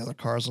bad for the other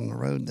cars on the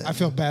road then. I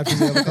felt bad for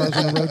the other cars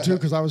on the road too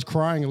because I was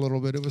crying a little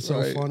bit. It was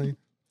so funny.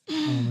 Oh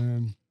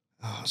man.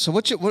 So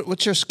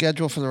what's your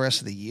schedule for the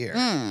rest of the year?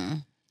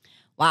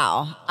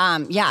 Wow.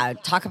 Yeah.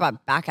 Talk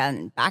about back at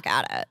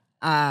it.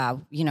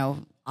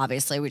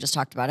 Obviously, we just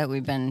talked about it.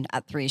 We've been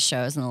at 3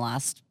 shows in the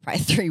last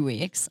probably 3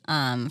 weeks.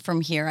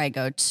 From here, I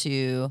go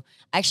to.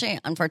 Actually,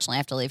 unfortunately, I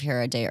have to leave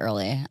here a day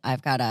early.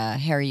 I've got a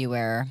Hair You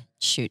Wear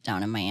shoot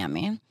down in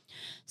Miami,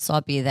 so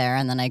I'll be there,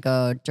 and then I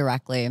go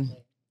directly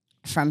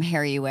from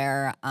Hair You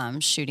Wear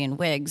shooting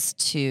wigs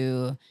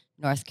to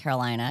North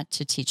Carolina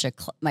to teach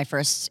my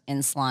first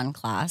in salon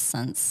class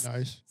since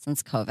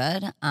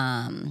COVID.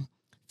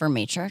 For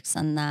Matrix,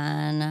 and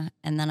then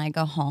I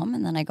go home,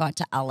 and then I go out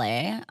to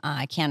LA.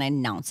 I can't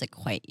announce it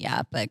quite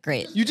yet, but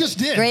great. You just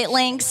did. Great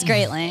Links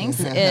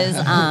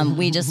is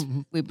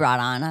we brought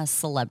on a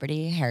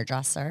celebrity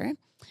hairdresser.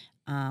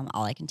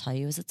 All I can tell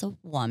you is it's a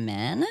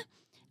woman.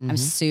 I'm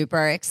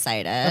super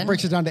excited. That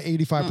breaks it down to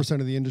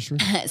 85% of the industry.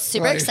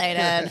 Super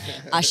excited.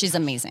 She's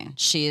amazing.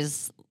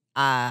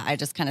 I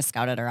just kind of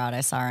scouted her out.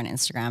 I saw her on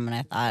Instagram, and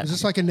I thought, is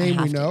this like a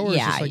name we know? Or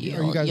yeah, is this like,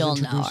 are you guys you'll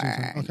know introducing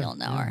her. Okay. You'll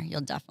know her.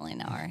 You'll definitely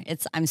know her.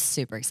 I'm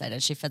super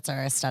excited. She fits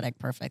our aesthetic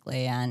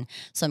perfectly, and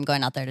so I'm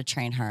going out there to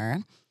train her,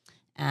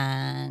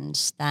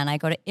 and then I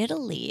go to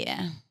Italy.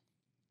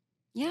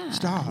 Yeah.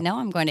 Stop. No,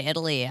 I'm going to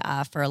Italy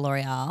for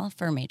L'Oreal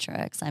for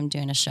Matrix. I'm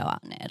doing a show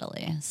out in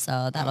Italy,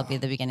 so that'll be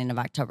the beginning of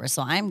October.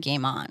 So I'm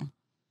game on.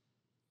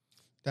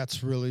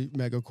 That's really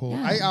mega cool.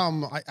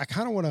 Yeah. I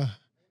kind of want to.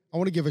 I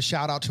want to give a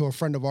shout out to a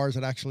friend of ours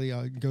that actually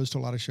goes to a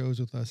lot of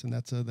shows with us, and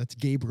that's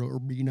Gabriel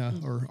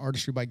Urbina, or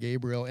Artistry by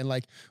Gabriel. And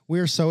like,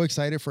 we're so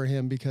excited for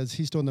him because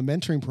he's doing the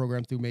mentoring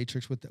program through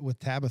Matrix with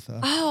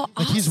Tabitha. Oh,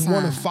 like awesome. He's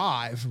one of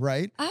 5,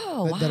 right?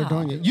 Oh, wow. That are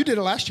doing it. You did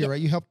it last year,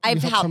 right? You helped.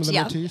 I've helped some of the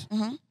yeah. mentees.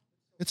 Mm-hmm.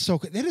 It's so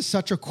good. It is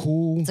such a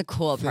cool. It's a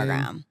cool thing,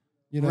 program.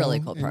 You know? Really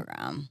cool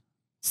program.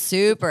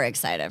 Super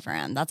excited for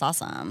him. That's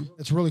awesome.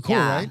 It's really cool,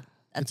 yeah, right?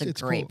 That's a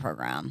great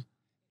program.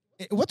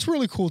 What's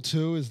really cool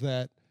too is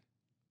that,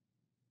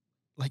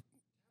 like,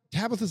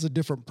 Tabitha's a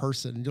different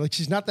person. Like,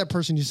 she's not that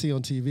person you see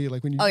on TV.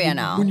 Like when you,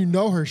 when you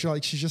know her,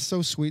 she's just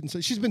so sweet, and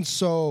so she's been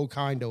so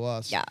kind to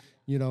us. Yeah.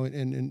 You know,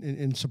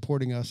 in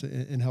supporting us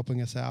and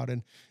helping us out,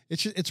 and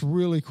it's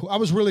really cool. I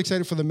was really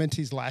excited for the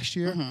mentees last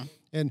year,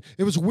 and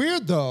it was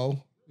weird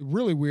though,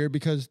 really weird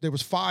because there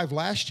was 5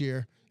 last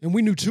year, and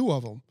we knew 2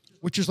 of them,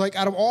 which is like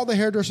out of all the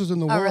hairdressers in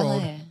the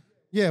world. Really?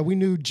 Yeah, we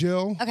knew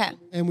Jill. Okay.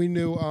 And we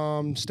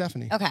knew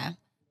Stephanie. Okay.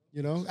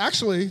 You know,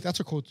 actually,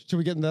 that's a cool. Should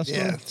we get in that story?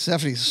 Yeah,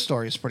 Stephanie's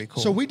story is pretty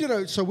cool. So we did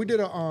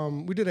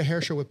a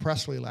hair show with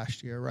Presley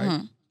last year,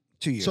 right?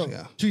 2 years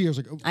ago. 2 years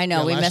ago. I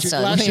know, we missed it.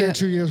 Last year,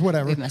 2 years,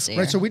 whatever. We missed it.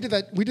 Right. So we did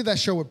that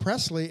show with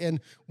Presley,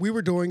 and we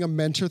were doing a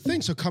mentor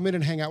thing. So come in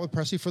and hang out with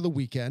Presley for the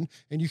weekend,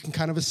 and you can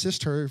kind of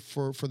assist her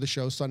for the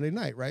show Sunday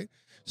night, right?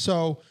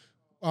 So,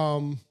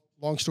 long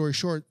story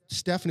short,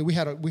 Stephanie, we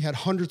had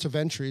hundreds of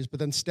entries, but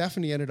then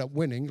Stephanie ended up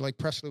winning. Like,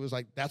 Presley was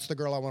like, "That's the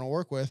girl I want to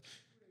work with."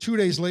 2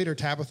 days later,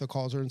 Tabitha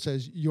calls her and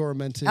says, "You're a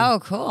mentee." Oh,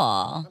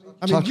 cool.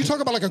 I mean, you talk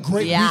about like a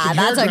great week. Yeah,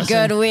 that's a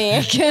good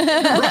week.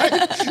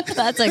 Right?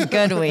 That's a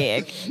good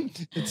week.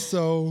 It's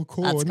so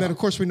cool. That's and then, cool. of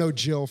course, we know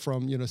Jill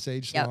from,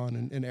 Sage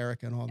Salon and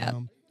Erica and all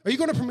them. Are you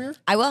going to premiere?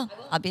 I will.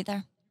 I'll be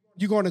there.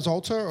 You going as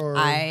Ulta or?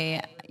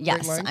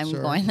 Yes, Lengths, I'm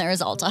or- going there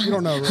as Ulta. You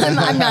don't know, right?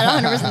 I'm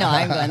not 100%. No,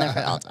 I'm going there for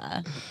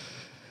Ulta.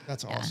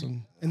 That's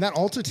awesome. And that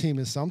Ulta team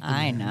is something.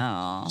 I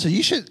know. So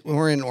you should, when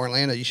we're in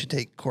Orlando, you should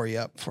take Corey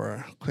up for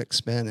a quick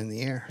spin in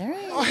the air.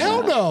 Oh,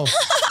 hell no.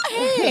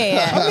 Hey.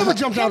 I've never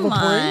jumped out of a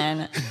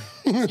plane.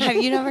 Have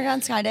you never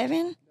gone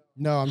skydiving?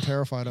 No, I'm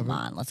terrified of it. Come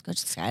on, let's go to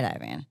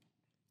skydiving.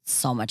 It's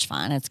so much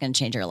fun. It's going to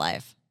change your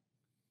life.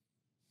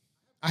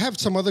 I have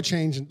some other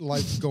change in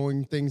life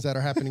going things that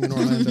are happening in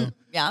Orlando.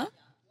 Yeah?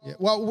 Yeah.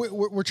 Well,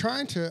 we're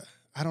trying to,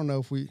 I don't know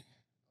if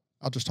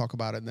I'll just talk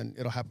about it and then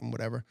it'll happen,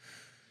 whatever.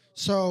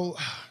 So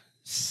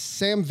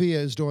Sam Villa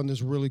is doing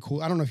this really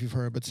cool, I don't know if you've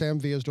heard, but Sam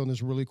Villa is doing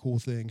this really cool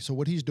thing. So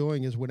what he's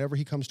doing is whenever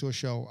he comes to a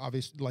show,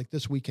 obviously like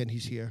this weekend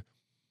he's here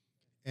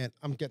and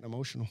I'm getting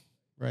emotional,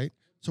 right?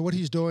 So what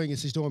he's doing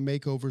is he's doing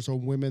makeovers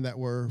on women that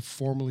were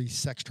formerly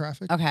sex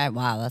trafficked. Okay,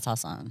 wow, that's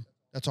awesome.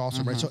 That's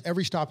awesome, right? So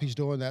every stop he's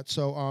doing that.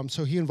 So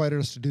so he invited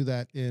us to do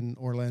that in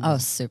Orlando. Oh,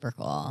 super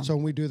cool. So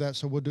when we do that,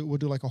 so we'll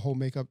do like a whole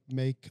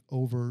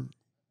makeover.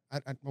 I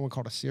won't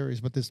call it a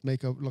series, but this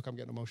makeup. Look, I'm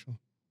getting emotional.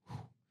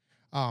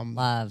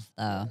 Love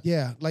though.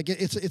 Yeah, like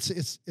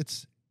it's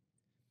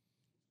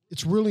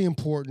really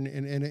important,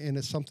 and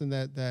it's something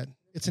that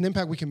it's an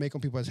impact we can make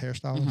on people as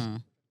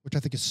hairstylists, which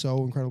I think is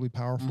so incredibly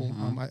powerful.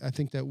 I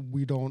think that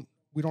we don't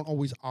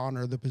always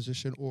honor the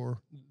position or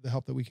the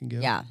help that we can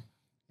give. Yeah.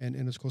 And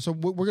it's cool. So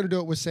we're going to do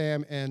it with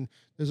Sam. And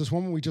there's this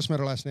woman, we just met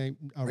her last name,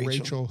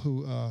 Rachel,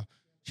 who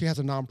she has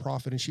a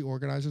nonprofit and she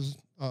organizes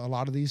a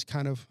lot of these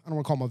kind of, I don't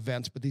want to call them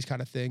events, but these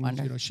kind of things.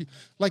 Wonderful. You know, she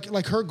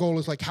like her goal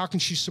is like, how can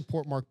she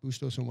support Mark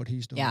Bustos and what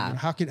he's doing? Yeah. You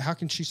know, how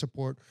can she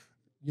support,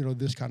 you know,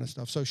 this kind of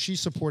stuff? So she's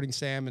supporting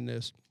Sam in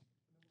this.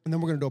 And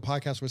then we're going to do a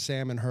podcast with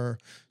Sam and her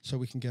so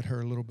we can get her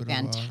a little bit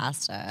of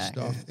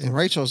stuff. And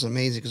Rachel's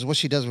amazing because what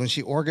she does when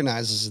she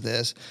organizes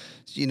this,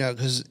 you know,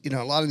 because, you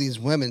know, a lot of these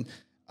women,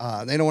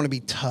 they don't want to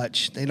be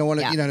touched. They don't want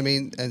to, you know what I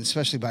mean? And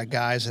especially by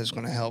guys, that's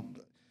going to help,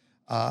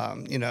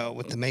 you know,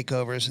 with the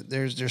makeovers.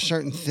 There's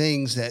certain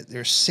things that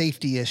there's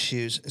safety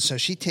issues. So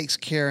she takes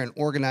care and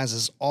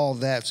organizes all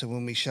that. So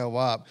when we show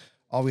up,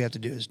 all we have to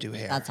do is do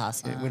hair. That's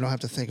awesome. We don't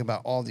have to think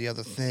about all the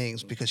other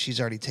things because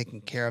she's already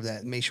taken care of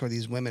that and make sure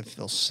these women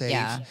feel safe,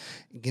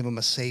 and give them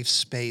a safe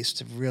space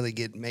to really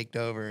get maked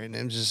over.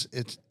 And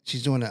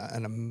she's doing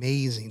an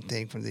amazing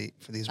thing for these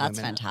women. That's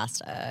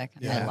fantastic.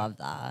 Yeah. I love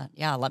that.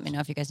 Yeah, let me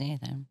know if you guys need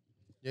anything.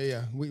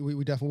 Yeah.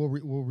 We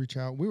definitely will reach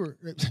out. We were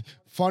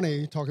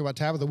funny talking about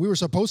Tabitha. We were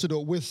supposed to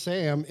do it with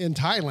Sam in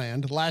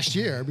Thailand last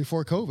year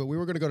before COVID. We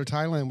were going to go to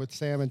Thailand with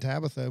Sam and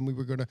Tabitha, and we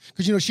were going to,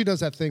 because you know she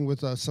does that thing with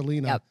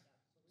Selena. Yep.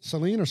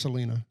 Celine or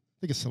Selena? I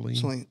think it's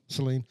Celine.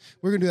 Celine.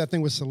 We're going to do that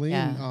thing with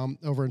Celine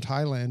over in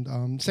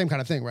Thailand. Same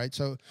kind of thing, right?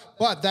 So,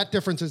 but that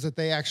difference is that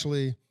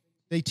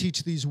they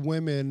teach these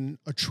women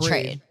a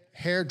trade.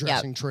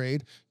 Hairdressing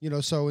trade, you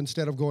know, so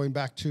instead of going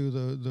back to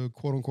the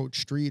quote unquote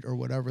street or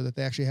whatever, that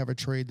they actually have a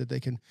trade that they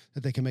can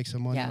make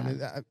some money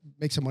on,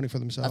 make some money for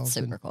themselves. That's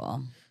super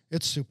cool.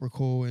 It's super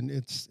cool, and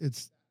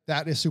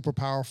that is super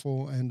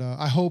powerful. And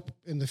I hope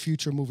in the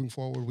future, moving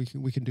forward,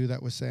 we can do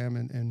that with Sam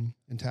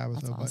and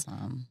Tabitha. That's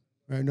awesome.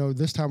 Right, no,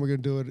 this time we're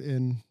going to do it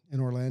in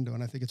Orlando,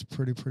 and I think it's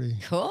pretty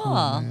cool,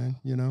 man,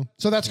 you know?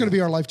 So that's going to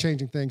be our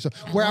life-changing thing. So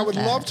where I would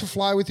love to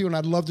fly with you, and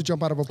I'd love to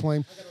jump out of a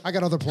plane, I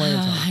got other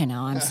plans. I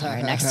know, I'm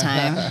sorry. Next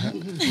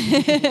time.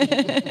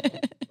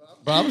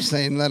 But I was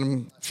saying let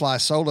him fly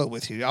solo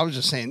with you. I was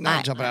just saying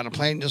not jumping out of a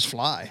plane, just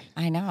fly.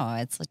 I know.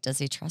 It's like, does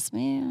he trust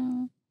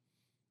me?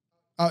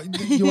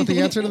 You want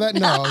the answer to that?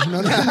 No.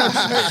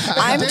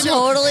 I'm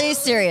totally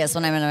serious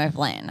when I'm in my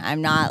plane.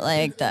 I'm not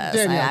like this.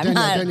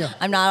 Danielle.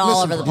 I'm not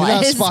all over the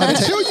place.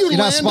 Until you You're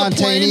not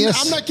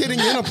spontaneous. I'm not getting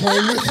in a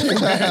plane with you,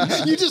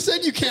 man. You just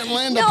said you can't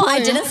land a plane. No, I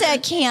didn't say I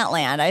can't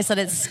land. I said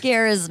it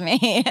scares me.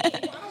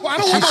 Well, I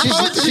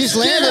don't she's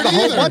landed a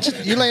whole bunch.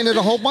 You landed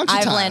a whole bunch of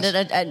times. I've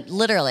landed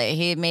literally.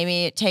 He made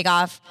me take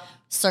off,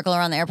 circle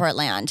around the airport,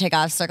 land, take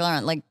off, circle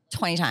around like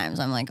 20 times.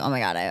 I'm like, oh my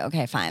God,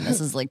 okay, fine. This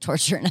is like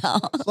torture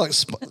now. Like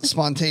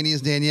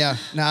spontaneous Danielle.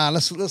 Nah,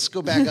 let's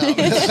go back up.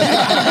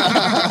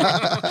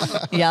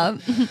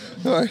 Yep.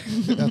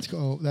 That's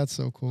cool. That's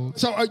so cool.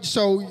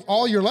 So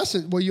all your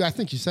lessons, well, I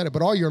think you said it,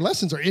 but all your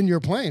lessons are in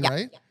your plane,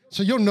 right?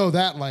 So you'll know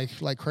that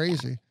like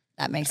crazy.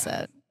 That makes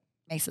it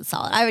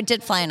solid. I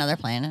did fly another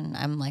plane and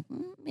I'm like,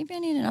 maybe I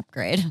need an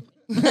upgrade.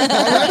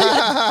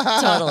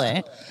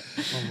 Totally.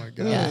 Oh my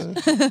God. Yeah.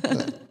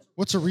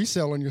 What's a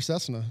resale on your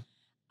Cessna?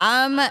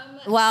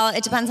 Well,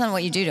 it depends on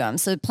what you do to them.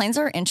 So planes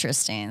are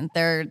interesting.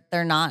 They're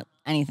not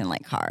anything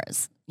like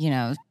cars. You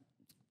know,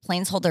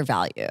 planes hold their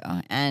value.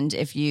 And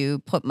if you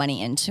put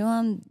money into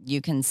them,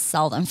 you can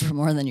sell them for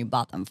more than you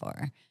bought them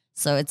for.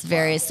 So it's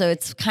so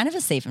it's kind of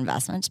a safe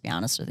investment, to be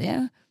honest with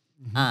you.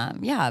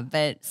 Mm-hmm.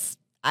 But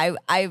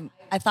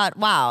I thought,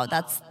 wow,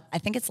 I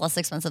think it's less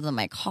expensive than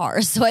my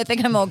car. So I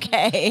think I'm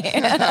okay.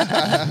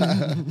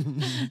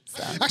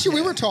 Actually,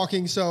 we were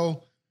talking,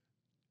 so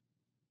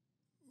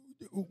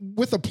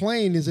with a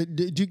plane,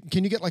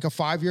 can you get like a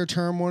 5-year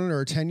term on it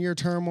or a 10-year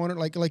term on it?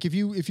 Like if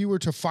you were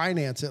to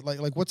finance it,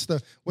 like what's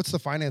the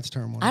finance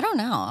term on it? I don't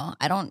know.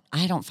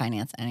 I don't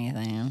finance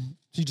anything.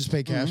 you just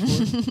pay cash for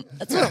it?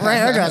 That's what we're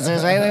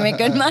hairdressers, right? We make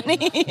good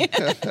money.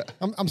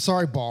 I'm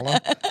sorry, baller.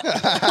 Wait,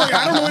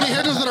 I don't know any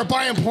hairdressers that are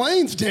buying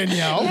planes,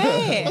 Danielle.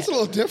 Hey. That's a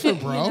little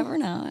different, bro. You never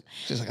know.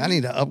 She's like, I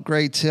need to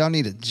upgrade too. I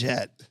need a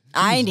jet.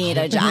 I need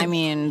I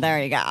mean,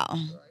 there you go.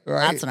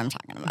 Right. That's what I'm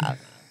talking about.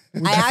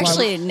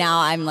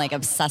 Now I'm like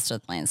obsessed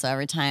with planes. So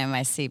every time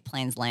I see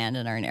planes land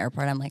in an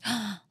airport, I'm like,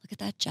 oh, look at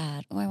that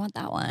jet. Oh, I want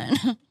that one.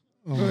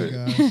 Oh my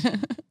gosh.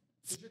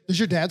 Does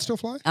your dad still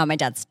fly? Oh, my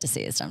dad's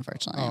deceased,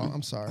 unfortunately. Oh,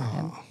 I'm sorry.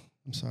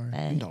 I'm sorry. But,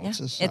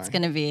 Condolences, it's sorry.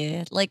 going to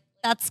be like,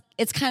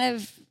 it's kind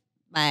of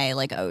my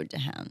like ode to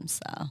him.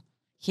 So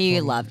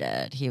he loved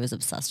it. He was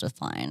obsessed with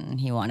flying,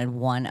 and he wanted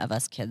one of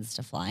us kids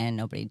to fly, and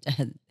nobody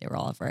did. They were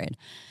all afraid.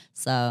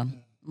 So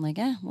I'm like,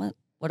 what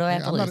do I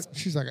have to lose?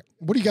 She's like,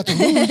 what do you got to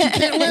lose? You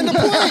can't land a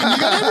plane. You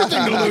got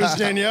everything to lose,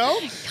 Danielle.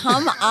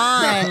 Come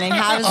on and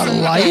have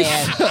some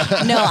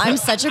faith. No, I'm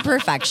such a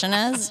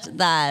perfectionist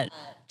that,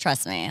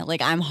 trust me,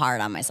 like I'm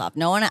hard on myself.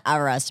 No one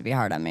ever has to be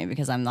hard on me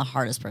because I'm the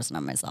hardest person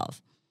on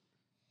myself.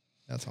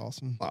 That's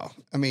awesome. Wow.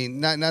 I mean,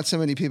 not so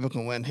many people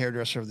can win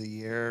Hairdresser of the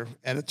Year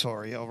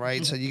editorial,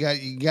 right? So you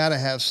got to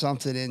have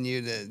something in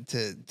you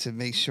to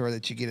make sure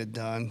that you get it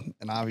done.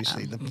 And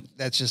obviously,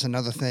 that's just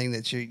another thing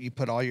that you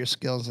put all your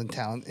skills and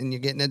talent, and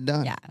you're getting it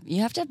done. Yeah,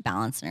 you have to have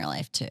balance in your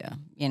life too.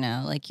 You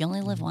know, like you only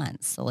live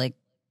once, so like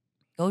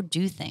go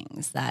do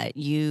things that if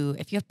you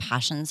have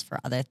passions for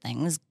other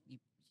things,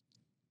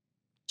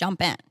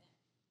 jump in.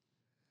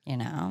 You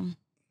know.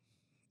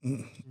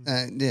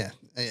 Yeah,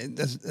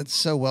 that's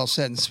so well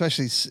said, and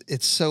especially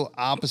it's so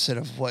opposite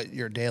of what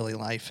your daily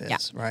life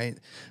is, right?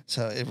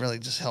 So it really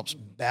just helps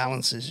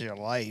balances your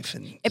life,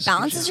 and it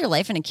balances your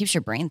life and it keeps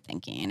your brain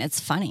thinking. It's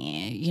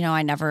funny, you know.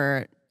 I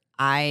never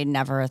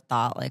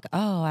thought like,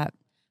 oh, at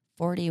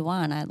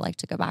 41, I'd like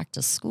to go back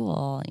to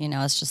school. You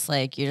know, it's just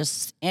like you're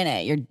just in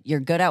it. You're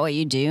good at what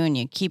you do, and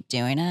you keep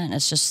doing it, and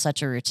it's just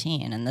such a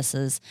routine. And this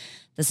has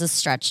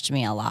stretched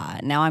me a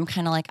lot. Now I'm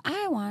kind of like,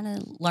 I want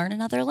to learn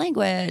another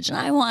language, and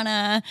I want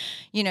to,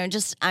 you know,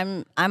 just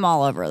I'm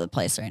all over the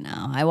place right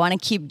now. I want to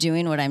keep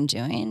doing what I'm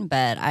doing,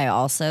 but I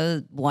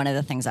also, one of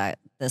the things that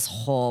this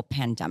whole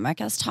pandemic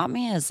has taught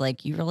me is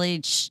like, you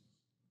really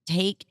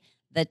take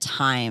the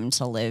time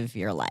to live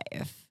your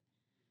life.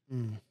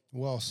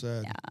 Well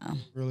said. Yeah.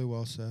 Really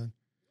well said.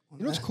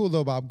 You know what's cool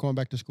though about going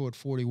back to school at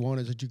 41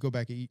 is that you go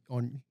back in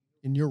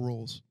your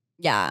rules.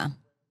 Yeah.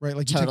 Right,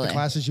 like you Totally. take the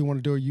classes you want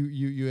to do, or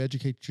you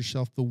educate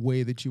yourself the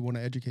way that you want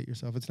to educate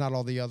yourself. It's not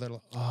all the other.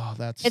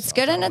 That's It's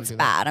good and it's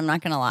bad. I'm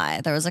not gonna lie.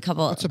 There was a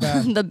couple. What's the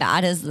bad? The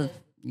bad is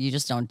you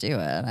just don't do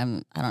it. I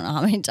don't know how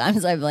many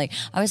times I've like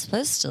I was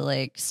supposed to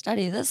like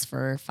study this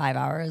for 5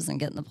 hours and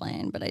get in the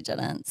plane, but I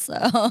didn't. So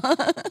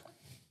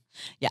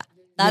yeah.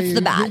 That's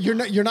the bad.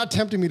 You're not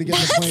tempting me to get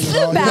in the plane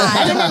at all.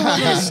 bad.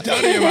 You're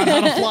study about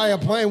how to fly a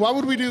plane. Why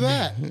would we do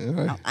that?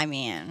 No, I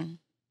mean,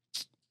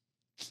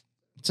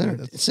 it's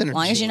as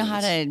long as you know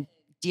how to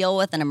deal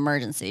with an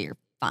emergency, you're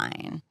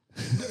fine.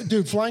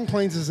 Dude, flying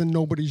planes is in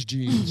nobody's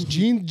genes.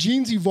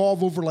 Genes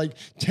evolve over like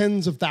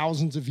tens of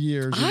thousands of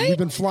years. And we've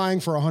been flying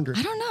for 100.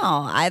 I don't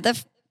know.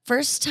 The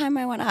first time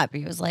I went up,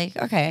 he was like,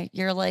 "Okay,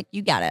 you're like,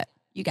 you got it.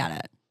 You got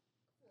it."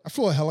 I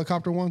flew a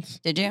helicopter once.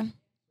 Did you?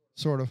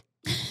 Sort of.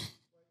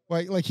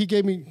 Like he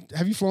gave me.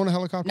 Have you flown a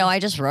helicopter? No, I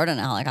just rode in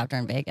a helicopter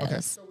in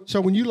Vegas. Okay. So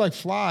when you like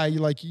fly,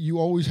 you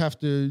always have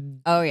to.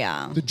 Oh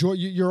yeah.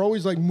 You're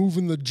always like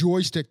moving the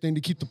joystick thing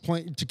to keep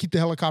the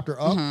helicopter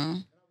up. Mm-hmm.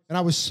 And I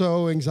was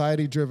so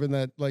anxiety driven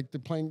that like the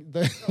plane.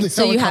 The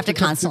So you have to helicopter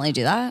constantly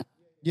do that?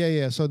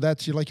 Yeah. So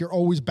that's you're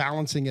always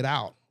balancing it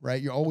out,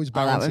 right? You're always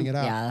balancing it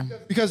out. Yeah.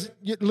 Because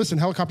listen,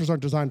 helicopters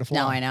aren't designed to fly.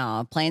 No, I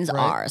know. Planes Right.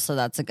 are, so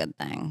that's a good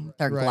thing.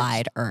 They're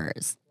Right.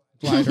 gliders.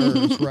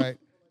 Gliders, right?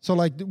 So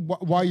like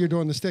while you're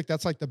doing the stick,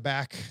 that's like the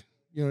back,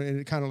 and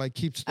it kind of like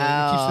keeps the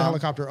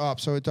helicopter up.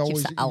 So it's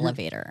always Keeps the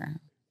elevator.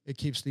 It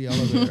keeps the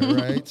elevator,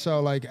 right?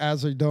 So like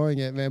as they're doing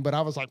it, man. But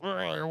I was like,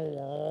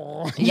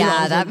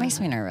 Yeah, that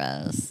makes me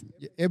nervous.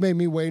 It made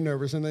me way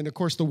nervous. And then of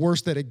course the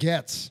worse that it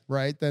gets,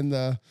 right? Then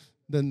the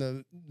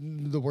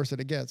worse that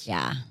it gets.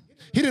 Yeah.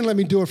 He didn't let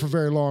me do it for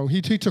very long.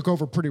 He took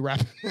over pretty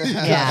rapidly.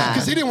 Yeah.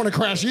 Because he didn't want to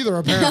crash either,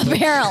 apparently.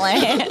 Apparently.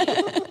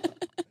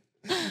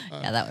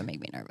 Yeah, that would make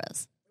me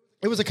nervous.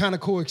 It was a kind of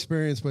cool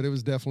experience, but it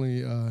was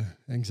definitely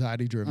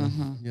anxiety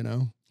driven,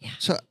 Yeah.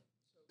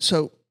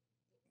 So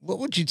what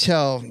would you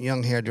tell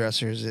young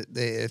hairdressers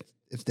that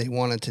if they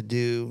wanted to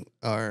do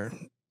or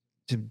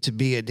to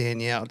be a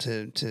Danielle,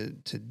 to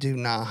do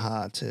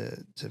Naha,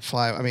 to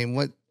fly? I mean,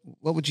 what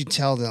would you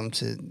tell them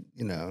to,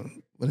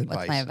 what advice?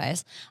 What's my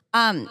advice?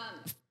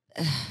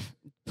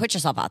 Put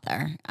yourself out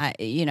there.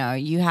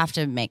 You have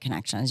to make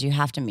connections. You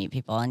have to meet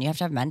people, and you have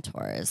to have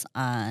mentors.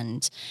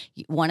 And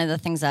one of the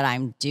things that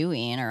I'm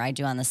doing, or I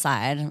do on the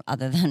side,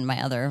 other than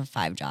my other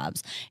 5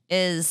 jobs,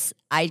 is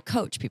I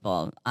coach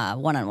people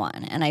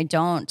one-on-one. And I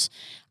don't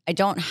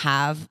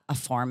have a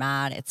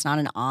format. It's not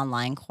an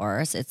online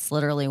course. It's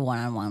literally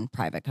one-on-one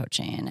private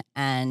coaching,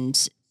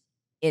 and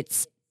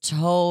it's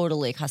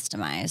totally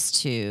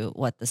customized to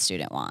what the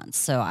student wants.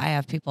 So I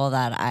have people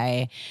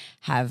that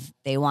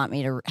they want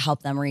me to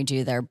help them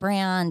redo their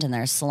brand and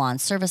their salon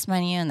service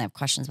menu, and they have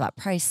questions about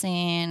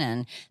pricing,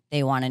 and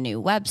they want a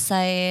new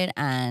website.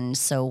 And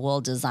so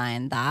we'll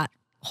design that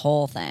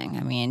whole thing.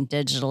 I mean,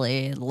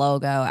 digitally,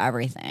 logo,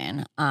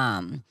 everything.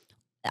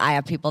 I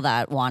have people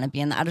that want to be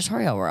in the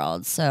editorial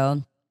world.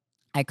 So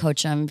I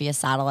coach them via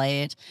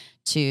satellite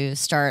to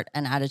start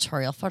an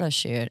editorial photo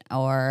shoot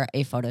or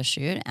a photo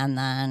shoot. And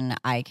then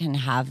I can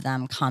have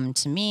them come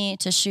to me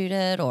to shoot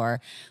it, or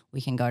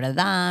we can go to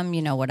them,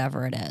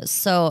 whatever it is.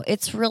 So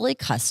it's really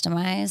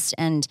customized.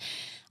 And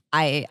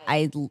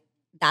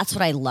that's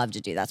what I love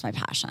to do. That's my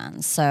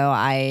passion. So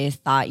I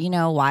thought,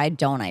 why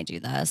don't I do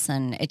this?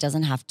 And it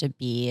doesn't have to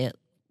be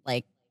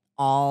like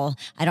I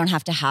don't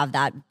have to have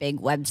that big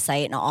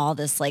website and all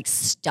this like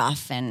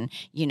stuff and,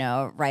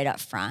 right up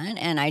front.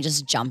 And I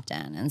just jumped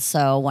in. And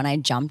so when I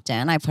jumped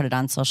in, I put it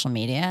on social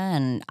media,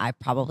 and I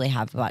probably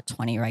have about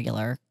 20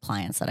 regular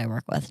clients that I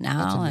work with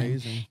now. That's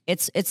amazing.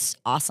 And it's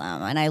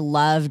awesome. And I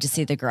love to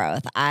see the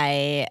growth.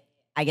 I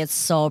get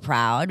so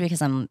proud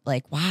because I'm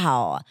like,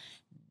 wow,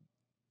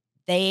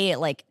 they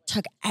like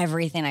took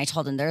everything I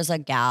told them. There's a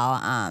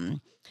gal,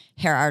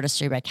 Hair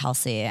Artistry by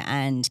Kelsey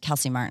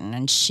Martin.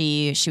 And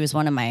she was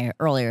one of my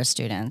earlier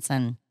students,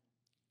 and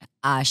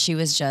she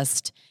was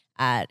just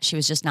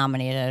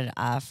nominated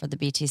for the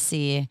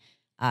BTC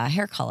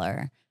Hair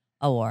Color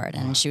Award,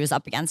 and she was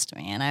up against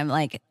me. And I'm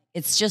like,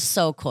 it's just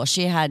so cool.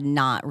 She had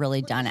not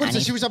really done anything. So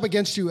she was up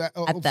against you at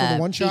for the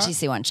one shot?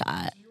 BTC one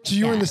shot. So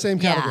you were in the same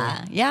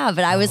category? Yeah,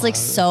 but I was like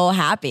so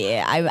happy.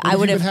 I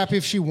would have been happy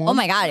if she won. Oh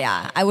my God,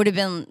 yeah. I would have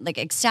been like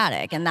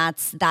ecstatic. And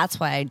that's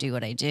why I do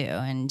what I do.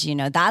 And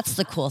that's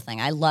the cool thing.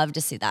 I love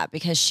to see that,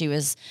 because she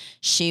was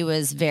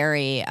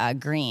very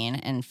green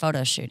in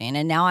photo shooting.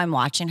 And now I'm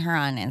watching her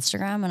on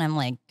Instagram, and I'm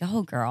like,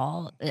 go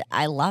girl.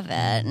 I love it.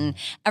 And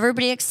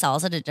everybody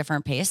excels at a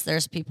different pace.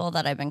 There's people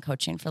that I've been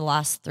coaching for the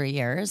last 3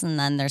 years, and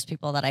then there's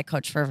people that I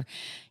coach for,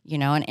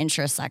 an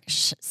intro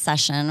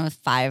session with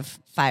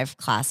five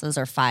classes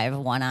or 5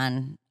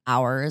 one-on-one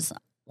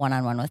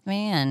with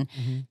me, and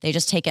they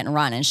just take it and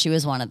run. And she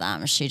was one of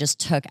them. She just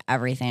took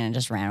everything and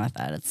just ran with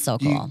it. It's so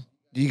cool.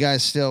 Do you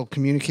guys still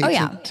communicate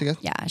together?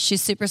 Yeah.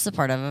 She's super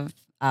supportive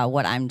of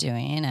what I'm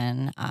doing,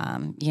 and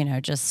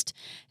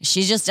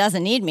she just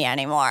doesn't need me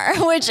anymore,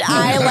 which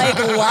I like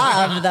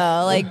love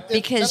though, like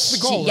because that's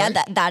the goal, right?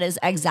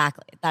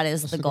 that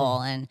is the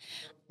goal, and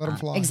let them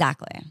fly.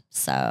 Exactly.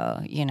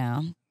 So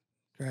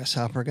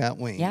Grasshopper got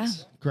wings. Yeah.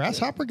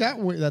 Grasshopper got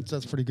wings.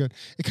 That's pretty good.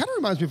 It kind of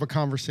reminds me of a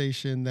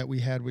conversation that we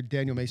had with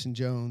Daniel Mason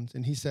Jones,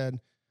 and he said,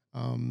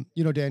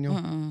 Daniel.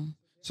 Mm-mm.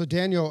 So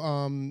Daniel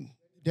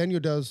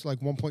does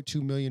like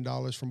 $1.2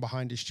 million from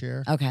behind his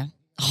chair. Okay.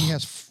 He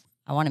has.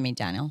 I want to meet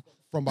Daniel.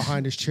 From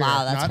behind his chair.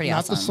 Wow, that's pretty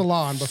awesome. Not the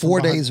salon, but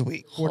 4 days a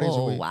week. 4 days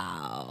a week.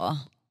 Wow.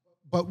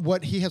 But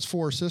what he has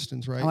 4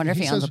 assistants, right? I wonder if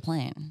he owns a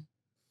plane.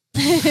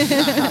 I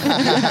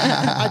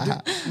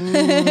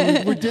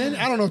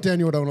don't know if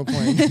Daniel would own a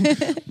plane.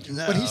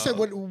 No. But he said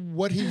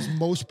what he's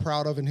most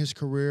proud of in his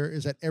career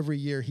is that every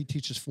year he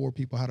teaches 4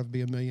 people how to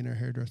be a millionaire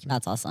hairdresser.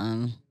 That's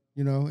awesome.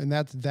 And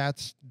that's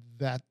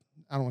that.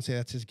 I don't want to say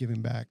that's his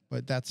giving back,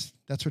 but that's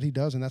what he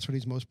does, and that's what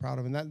he's most proud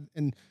of.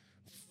 And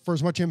for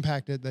as much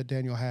impact that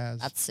Daniel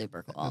has, that's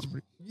super cool.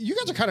 You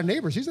guys are kind of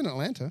neighbors. He's in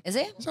Atlanta. Is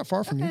he? He's not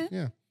far from you.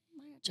 Yeah.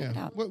 Check it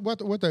out.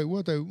 What they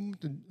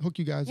hook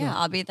you guys up? Yeah,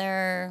 I'll be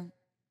there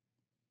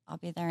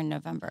in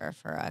November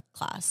for a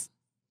class.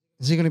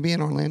 Is he going to be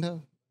in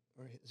Orlando?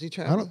 Or is he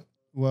traveling?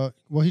 Well,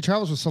 he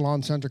travels with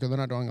Salon Centrica. They're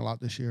not doing a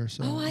lot this year,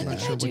 so I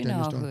think I do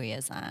know who he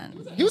is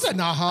on. He was at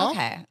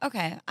Naha.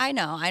 Okay. I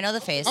know the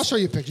face. I'll show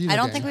you a picture. I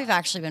don't think we've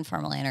actually been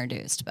formally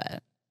introduced,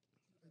 but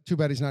too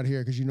bad he's not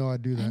here, because I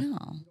do that. I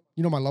know.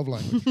 You know my love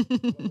language.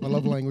 My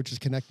love language is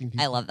connecting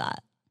people. I love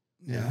that.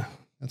 Yeah,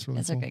 that's really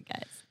cool. Those are good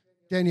guys.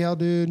 Danielle,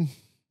 dude,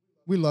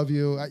 we love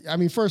you. I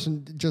mean, first,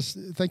 just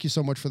thank you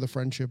so much for the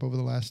friendship over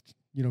the last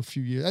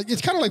few years.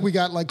 It's kind of like we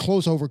got like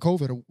close over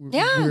COVID,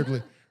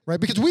 weirdly, right?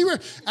 Because we were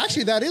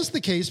actually, that is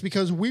the case,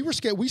 because we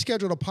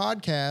scheduled a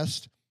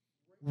podcast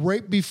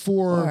right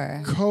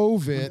before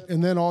COVID,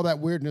 and then all that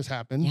weirdness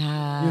happened.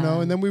 Yeah,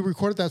 and then we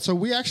recorded that. So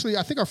we actually,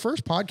 I think our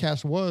first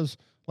podcast was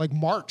like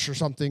March or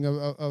something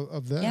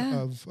of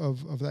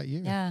that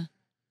year. Yeah.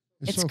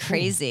 It's so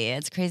crazy. Cool.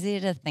 It's crazy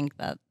to think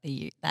that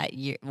that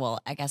year. Well,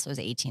 I guess it was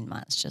 18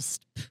 months.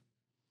 Just.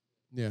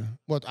 Yeah.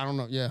 Well, I don't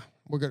know. Yeah.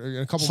 We're gonna in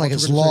a couple. It's like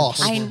it's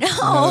lost. I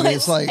know.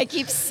 It's like I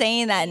keep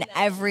saying that in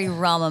every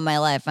realm of my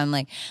life. I'm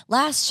like,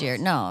 last year.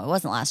 No, it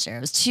wasn't last year.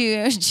 It was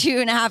two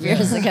and a half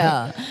years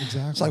ago.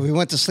 Exactly. It's like we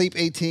went to sleep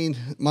 18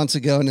 months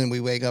ago, and then we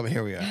wake up and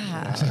here we are.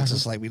 Yeah. Exactly. It's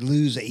just like we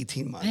lose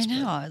 18 months. I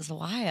know. It's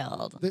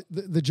wild.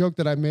 The joke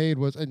that I made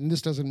was, and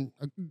this doesn't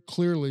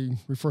clearly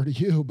refer to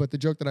you, but the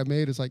joke that I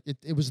made is like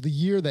it was the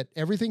year that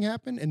everything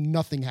happened and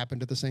nothing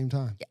happened at the same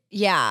time.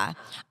 Yeah.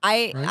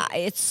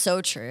 It's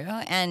so true.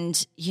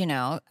 And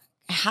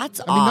hats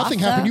off. I mean, nothing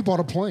happened. You bought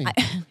a plane.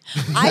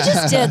 I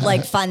just did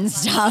like fun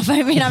stuff.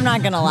 I mean, I'm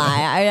not going to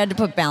lie. I had to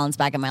put balance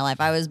back in my life.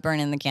 I was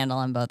burning the candle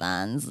on both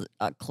ends,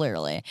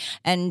 clearly.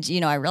 And,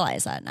 I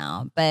realize that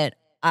now. But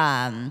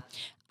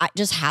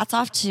just hats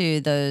off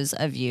to those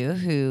of you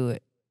who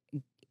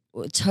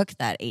took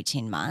that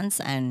 18 months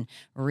and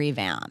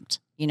revamped,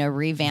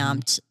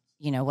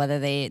 whether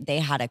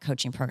they had a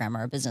coaching program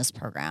or a business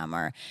program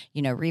or,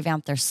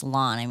 revamped their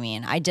salon. I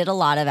mean, I did a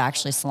lot of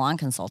actually salon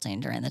consulting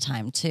during the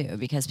time too,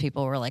 because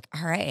people were like,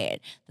 all right,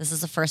 this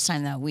is the first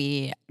time that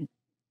we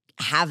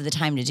have the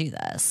time to do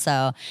this.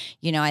 So,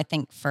 I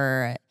think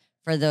for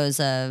those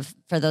of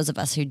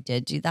us who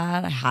did do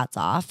that, hats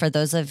off. For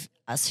those of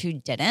us who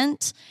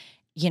didn't,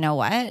 you know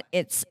what?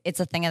 It's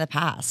a thing of the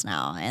past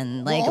now.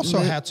 And like, also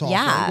hats off.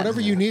 Yeah. Right?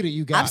 Whatever you needed,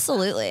 you got.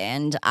 Absolutely.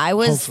 And I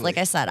was, Hopefully. like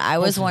I said, I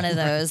was one of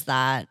those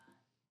that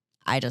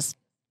I just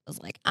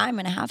was like, I'm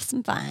going to have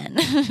some fun.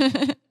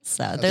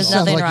 So there's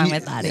nothing wrong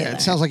with that either.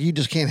 It sounds like you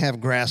just can't have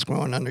grass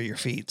growing under your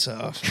feet.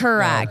 So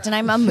correct. And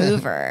I'm a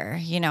mover.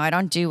 I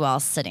don't do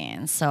well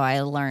sitting. So I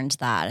learned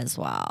that as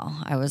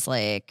well. I was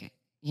like,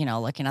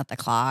 looking at the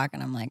clock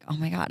and I'm like, oh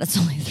my God, it's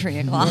only 3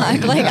 o'clock.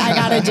 Like I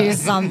got to do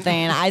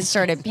something. I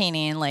started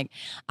painting. Like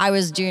I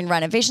was doing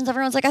renovations.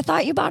 Everyone's like, I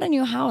thought you bought a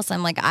new house.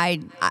 I'm like,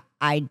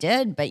 I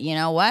did, but you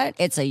know what?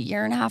 It's a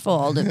year and a half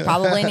old. It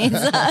probably needs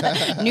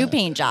a new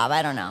paint job.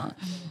 I don't know.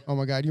 Oh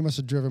my God, you must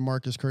have driven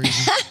Marcus crazy.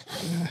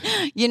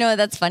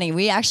 That's funny.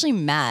 We actually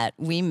met.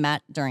 We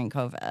met during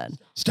COVID.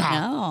 Stop.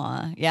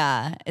 No,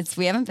 yeah.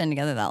 We haven't been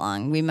together that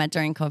long. We met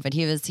during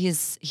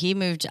COVID. He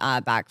moved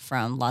back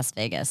from Las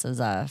Vegas as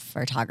a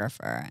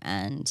photographer,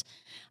 and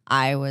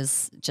I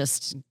was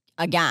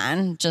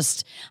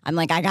I'm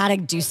like, I gotta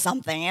do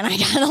something, and I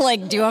gotta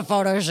like do a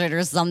photo shoot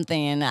or something.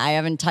 And I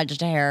haven't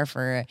touched hair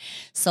for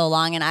so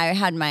long, and I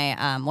had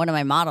my one of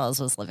my models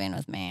was living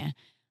with me.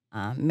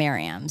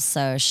 Miriam.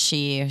 So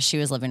she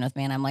was living with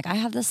me, and I'm like, I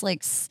have this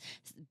like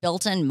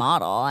built-in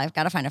model. I've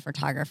got to find a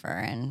photographer.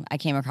 And I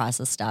came across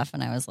this stuff,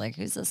 and I was like,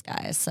 who's this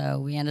guy? So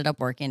we ended up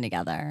working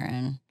together,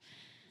 and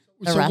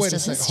the rest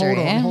is history.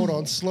 Hold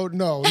on. Slow.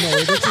 No,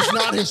 this is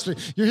not history.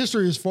 Your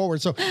history is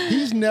forward. So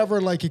he's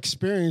never like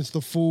experienced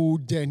the full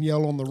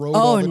Danielle on the road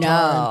all the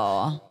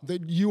time.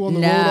 You on the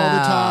road all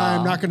the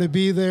time, not going to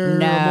be there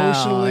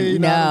emotionally.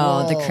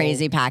 No, the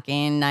crazy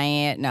packing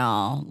night.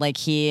 No, like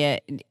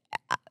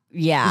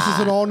yeah. This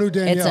is an all new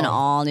Danielle. It's an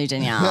all new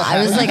Danielle.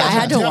 I was like, I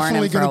had to warn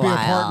him for a while. Definitely going to be a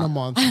part in a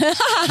month.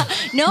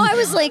 No, I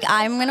was like,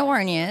 I'm going to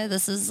warn you.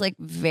 This is like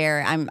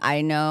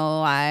I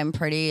know I'm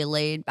pretty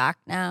laid back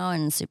now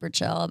and super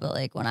chill, but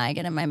like when I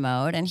get in my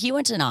mode, and he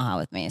went to Naha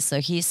with me.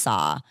 So he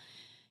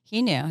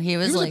knew. He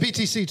was like. He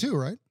was at BTC too,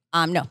 right?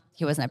 No,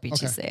 he wasn't at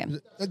BTC.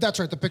 Okay. That's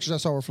right. The pictures I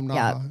saw were from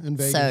Naha in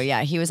Vegas. So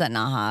yeah, he was at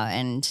Naha,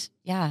 and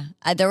yeah,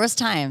 there was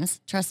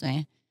times, trust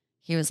me,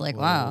 he was like,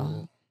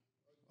 wow.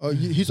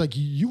 He's like,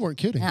 you weren't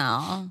kidding.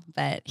 No,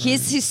 but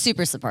he's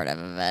super supportive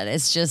of it.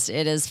 It's just,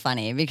 it is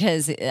funny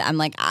because I'm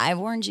like, I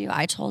warned you.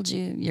 I told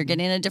you, you're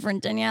getting a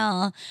different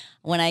Danielle.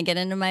 When I get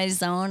into my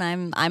zone,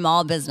 I'm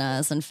all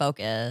business and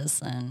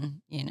focus, and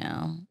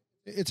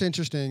It's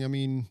interesting. I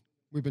mean,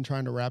 we've been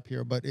trying to wrap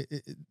here, but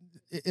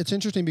it's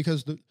interesting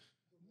because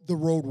the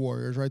road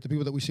warriors, right? The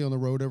people that we see on the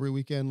road every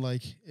weekend,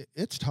 like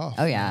it's tough.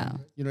 Oh yeah.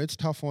 It's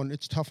tough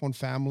on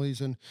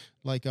families, and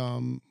like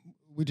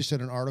we just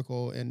did an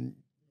article, and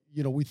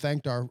we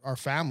thanked our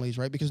families,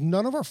 right? Because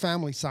none of our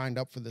family signed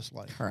up for this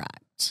life.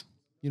 Correct.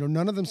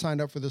 None of them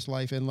signed up for this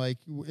life, and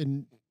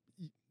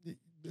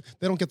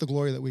they don't get the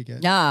glory that we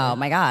get. No,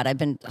 my God,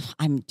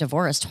 I'm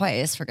divorced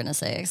twice, for goodness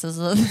sakes.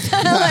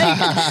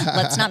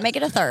 Let's not make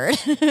it a third.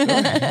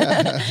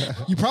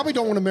 You probably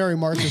don't want to marry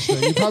Marcus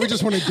then. You probably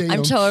just want to date him.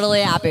 I'm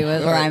totally happy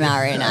with where I'm at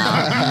right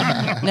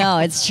now. No,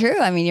 it's true.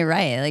 I mean, you're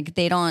right. Like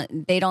they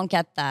don't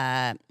get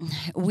that.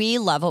 We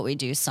love what we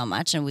do so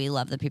much, and we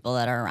love the people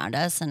that are around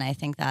us. And I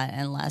think that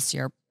unless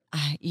you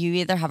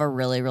either have a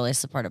really, really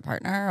supportive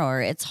partner, or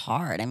it's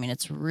hard. I mean,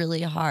 it's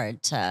really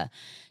hard to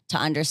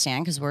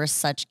understand, because we're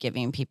such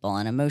giving people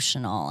and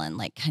emotional and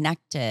like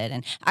connected.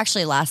 And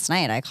actually last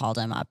night I called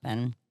him up,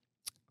 and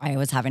I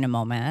was having a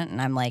moment,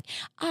 and I'm like,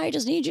 I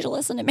just need you to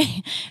listen to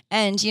me.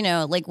 And,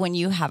 like when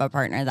you have a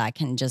partner that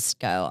can just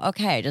go,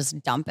 okay,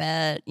 just dump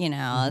it,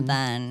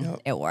 then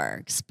it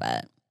works.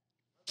 But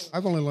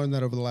I've only learned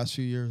that over the last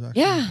few years,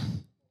 actually. Yeah.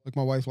 Like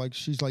my wife, like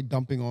she's like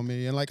dumping on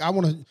me, and like I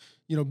want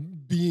to,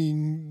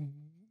 being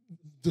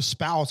the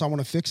spouse, I want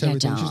to fix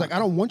everything. She's like, I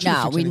don't want you to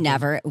fix anything.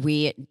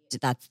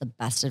 That's the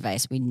best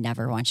advice. We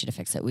never want you to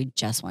fix it. We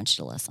just want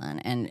you to listen.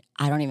 And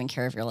I don't even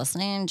care if you're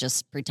listening.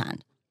 Just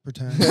pretend.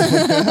 That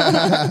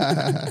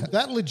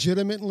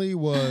legitimately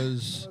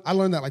was, I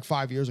learned that like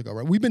 5 years ago,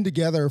 right? We've been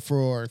together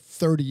for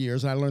 30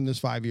 years, and I learned this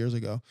 5 years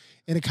ago.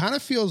 And it kind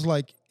of feels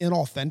like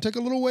inauthentic a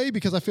little way,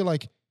 because I feel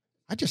like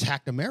I just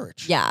hacked a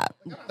marriage. Yeah.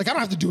 Like I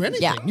don't have to do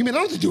anything. Yeah. You mean I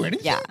don't have to do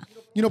anything? Yeah.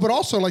 But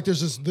also like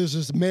there's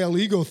this male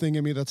ego thing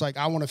in me that's like,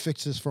 I want to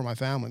fix this for my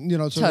family.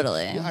 So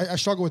totally. I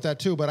struggle with that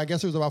too. But I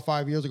guess it was about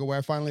 5 years ago where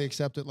I finally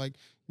accepted, like,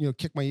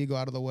 kick my ego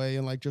out of the way,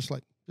 and like just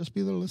like Just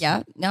be there listening.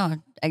 Yeah, no,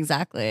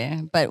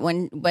 exactly. But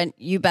when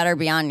you better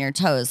be on your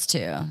toes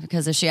too,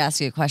 because if she asks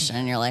you a question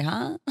and you're like,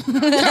 huh?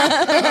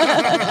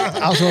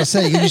 I was going to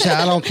say, you say,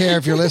 I don't care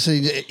if you're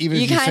listening, even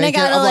you if you kind of fake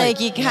gotta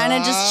it. you kind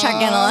of just check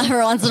in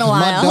every once in a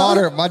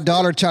while. My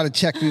daughter tried to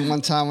check me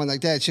one time when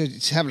like that. She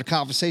was having a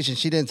conversation.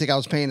 She didn't think I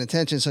was paying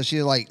attention, so she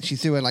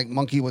threw in like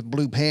monkey with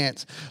blue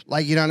pants,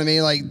 like you know what I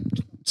mean, like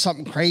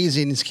something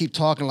crazy, and just keep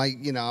talking like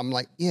I'm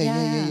like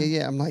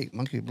yeah. I'm like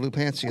monkey with blue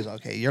pants. She goes,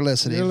 okay, you're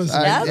listening. That's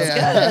good.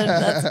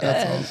 That's good.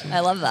 That's awesome. I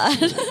love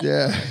that.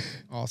 Yeah.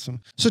 Awesome.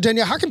 So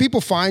Danielle, how can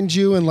people find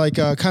you and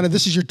kind of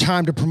this is your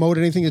time to promote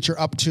anything that you're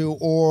up to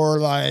or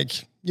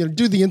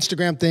do the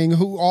Instagram thing,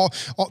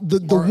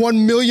 the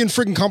 1 million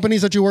freaking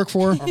companies that you work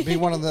for? Or be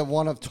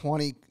one of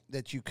 20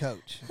 that you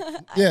coach.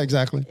 Yeah,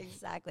 exactly.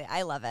 Exactly.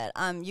 I love it.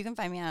 You can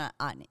find me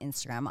on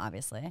Instagram,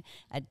 obviously,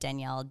 at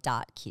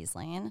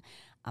Danielle.Kiesling.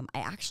 I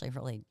actually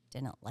really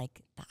didn't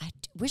like that. I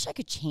wish I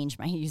could change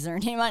my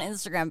username on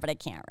Instagram, but I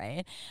can't,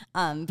 right?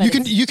 But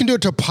you can do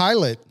it to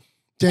pilot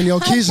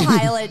Danielle Kiesling.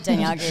 Pilot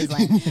Danielle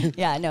Kiesling.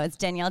 Yeah, no, it's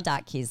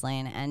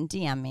Danielle.Kiesling, and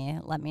DM me.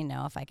 Let me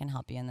know if I can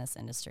help you in this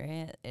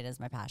industry. It is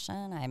my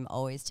passion. I'm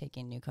always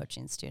taking new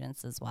coaching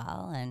students as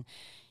well, and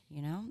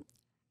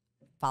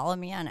follow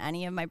me on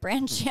any of my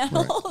brand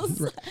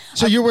channels. Right.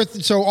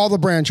 So all the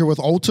brands, you're with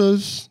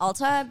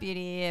Ulta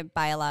Beauty,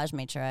 Biolage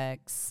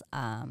Matrix,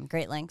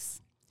 Great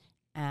Links,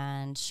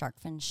 and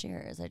Sharkfin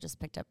Shears. I just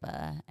picked up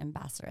a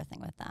ambassador thing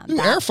with them.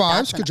 Air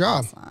Fives, good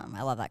job. Awesome.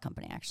 I love that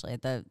company, actually.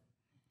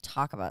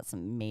 Talk about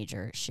some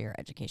major shear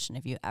education.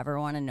 If you ever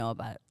want to know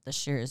about the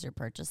shears you're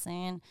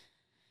purchasing,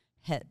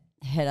 hit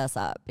us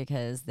up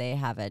because they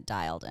have it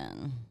dialed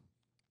in.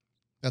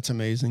 That's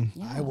amazing.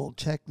 Yeah. I will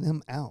check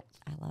them out.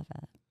 I love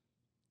it.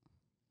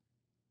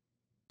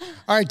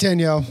 All right,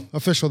 Danielle,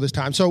 official this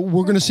time. So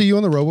we're going to see you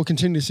on the road. We'll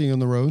continue to see you on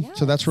the road. Yes.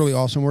 So that's really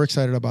awesome. We're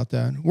excited about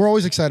that. We're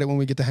always excited when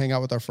we get to hang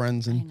out with our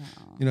friends, and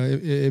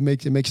it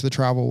makes the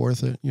travel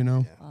worth it.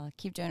 Well,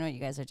 keep doing what you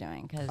guys are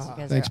doing because you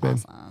guys thanks, are babe.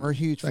 awesome. We're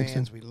huge fans.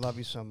 Thanks, we love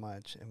you so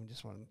much, and we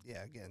just want to.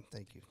 Yeah, again,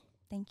 thank you.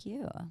 Thank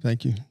you.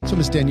 Thank you. So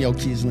Miss Danielle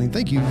Kiesling,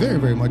 thank you very,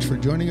 very much for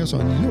joining us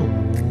on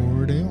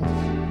your day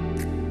off.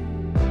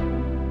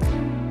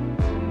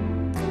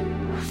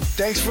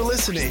 Thanks for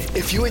listening.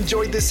 If you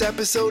enjoyed this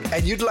episode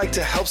and you'd like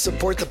to help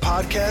support the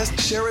podcast,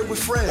 share it with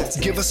friends,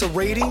 give us a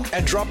rating,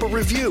 and drop a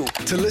review.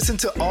 To listen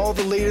to all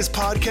the latest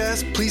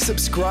podcasts, please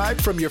subscribe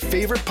from your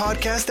favorite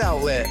podcast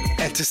outlet.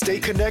 And to stay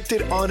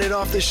connected on and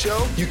off the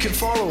show, you can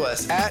follow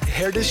us at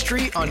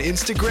Hairdustry on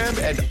Instagram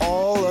and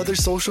all other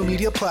social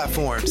media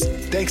platforms.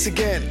 Thanks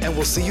again, and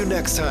we'll see you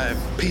next time.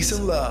 Peace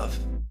and love.